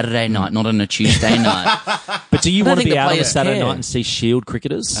on a Saturday night, not on a Tuesday night. But do you want to be out on a Saturday night and see Shield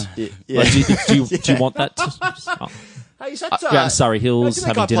cricketers? Do you want that? Hey, is that, in Surrey Hills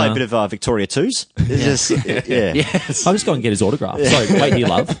having dinner. Play a bit of Victoria Twos. Yes. I'll just go and get his autograph. Sorry, wait here,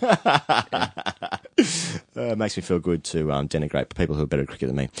 love. It makes me feel good to denigrate people who are better at cricket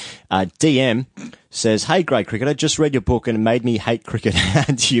than me. DM says, "Hey, great cricketer, just read your book and it made me hate cricket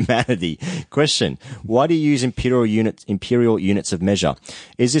and humanity. Question, why do you use imperial units of measure?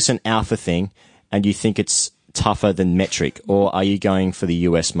 Is this an alpha thing and you think it's tougher than metric, or are you going for the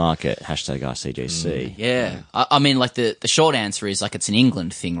US market? #RCGC. Yeah. I mean, like, the short answer is, like, it's an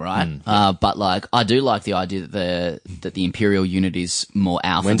England thing, right? But, like, I do like the idea that the imperial unit is more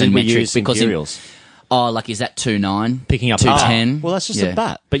alpha when than did we metric. use because imperials? Like, is that 2.9? Picking up 2.10? Well, that's just a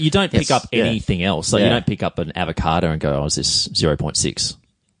bat. But you don't pick up anything else. Like, Yeah. you don't pick up an avocado and go, oh, is this 0.6?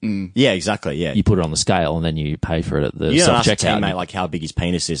 Yeah, exactly. Yeah, You put it on the scale and then you pay for it at the you don't ask a self-checkout. teammate like how big his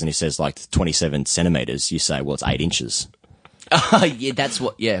penis is, and he says like 27 centimeters. You say, well, it's 8 inches. Yeah, that's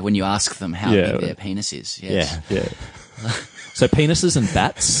what. Yeah, when you ask them how big their penis is. Yes. Yeah. So penises and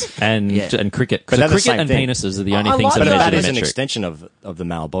bats and cricket. But So they're the cricket same and thing. penises are the only things that But a are bat measured is in an metric. extension of the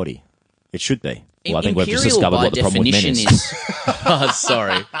male body. It should be. Well, I think we've just Imperial discovered by what the problem with men definition is. Oh,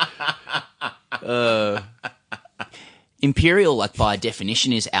 sorry. Imperial, like, by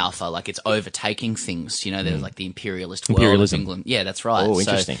definition, is alpha. Like, it's overtaking things. You know, there's like the imperialist world of Imperialism. England. Yeah, that's right. Oh, So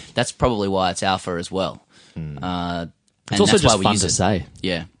interesting. that's probably why it's alpha as well. It's And also that's why just we fun use to it. say.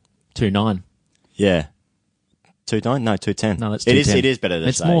 Yeah. 2.9. Yeah. 2.9? No, 2.10. No, that's 2.10. It is better to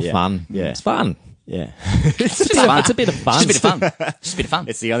It's say. more yeah. fun. Yeah. It's fun. Yeah. It's fun. It's a bit of fun. Just a bit of fun. Just a bit of fun.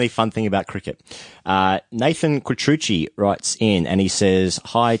 It's the only fun thing about cricket. Nathan Quattrucci writes in and he says,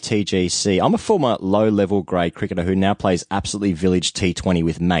 "Hi TGC. I'm a former low-level grade cricketer who now plays absolutely village T20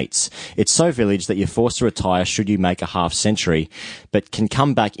 with mates. It's so village that you're forced to retire should you make a half century, but can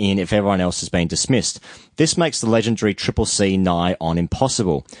come back in if everyone else has been dismissed. This makes the legendary Triple C nigh on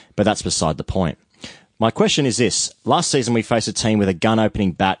impossible, but that's beside the point. My question is this. Last season, we faced a team with a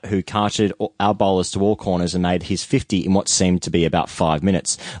gun-opening bat who carted our bowlers to all corners and made his 50 in what seemed to be about 5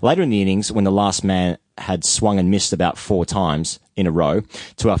 minutes. Later in the innings, when the last man had swung and missed about 4 times in a row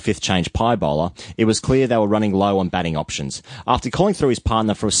to our 5th change pie bowler, it was clear they were running low on batting options. After calling through his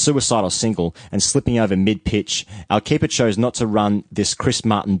partner for a suicidal single and slipping over mid-pitch, our keeper chose not to run this Chris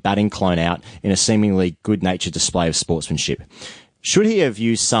Martin batting clone out in a seemingly good-natured display of sportsmanship. Should he have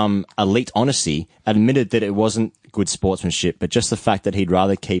used some elite honesty, admitted that it wasn't good sportsmanship, but just the fact that he'd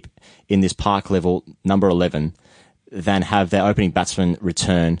rather keep in this park level number 11 than have their opening batsman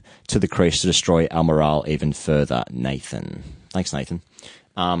return to the crease to destroy our morale even further? Nathan. Thanks, Nathan.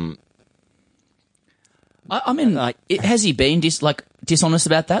 I mean, has he been dishonest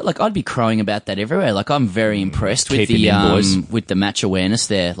about that? Like, I'd be crowing about that everywhere. Like, I'm very impressed with the match awareness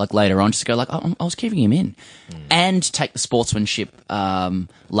there. Like, later on, just go like, I was keeping him in, and take the sportsmanship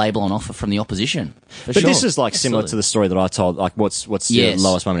label on offer from the opposition. But this is like similar to the story that I told. Like, what's the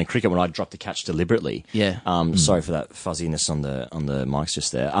lowest moment in cricket when I dropped a catch deliberately? Yeah. Sorry for that fuzziness on the mics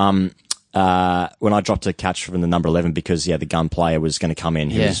just there. When I dropped a catch from the number 11 because, the gun player was going to come in,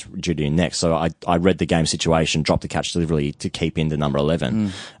 he was due to in next. So I read the game situation, dropped the catch deliberately to keep in the number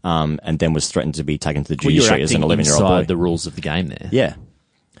 11, and then was threatened to be taken to the judiciary as an 11-year-old boy. The rules of the game there. Yeah.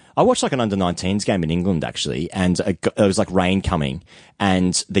 I watched like an under-19s game in England, actually, and it was like rain coming,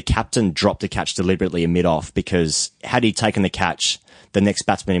 and the captain dropped a catch deliberately in mid-off because had he taken the catch, the next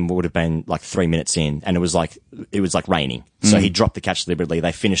batsman would have been like 3 minutes in, and it was like raining. So he dropped the catch deliberately.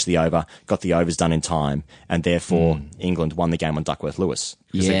 They finished the over, got the overs done in time, and therefore England won the game on Duckworth-Lewis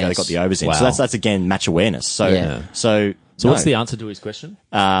because they got the overs in. Wow. So that's again match awareness. So what's the answer to his question?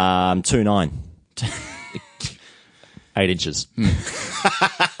 2.9. 8 inches.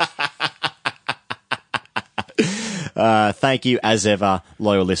 Thank you, as ever,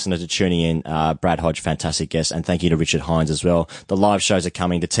 loyal listener, to tuning in. Brad Hodge, fantastic guest, and thank you to Richard Hinds as well. The live shows are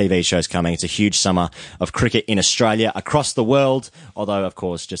coming, the TV shows coming. It's a huge summer of cricket in Australia, across the world, although, of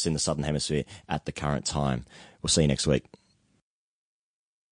course, just in the Southern Hemisphere at the current time. We'll see you next week.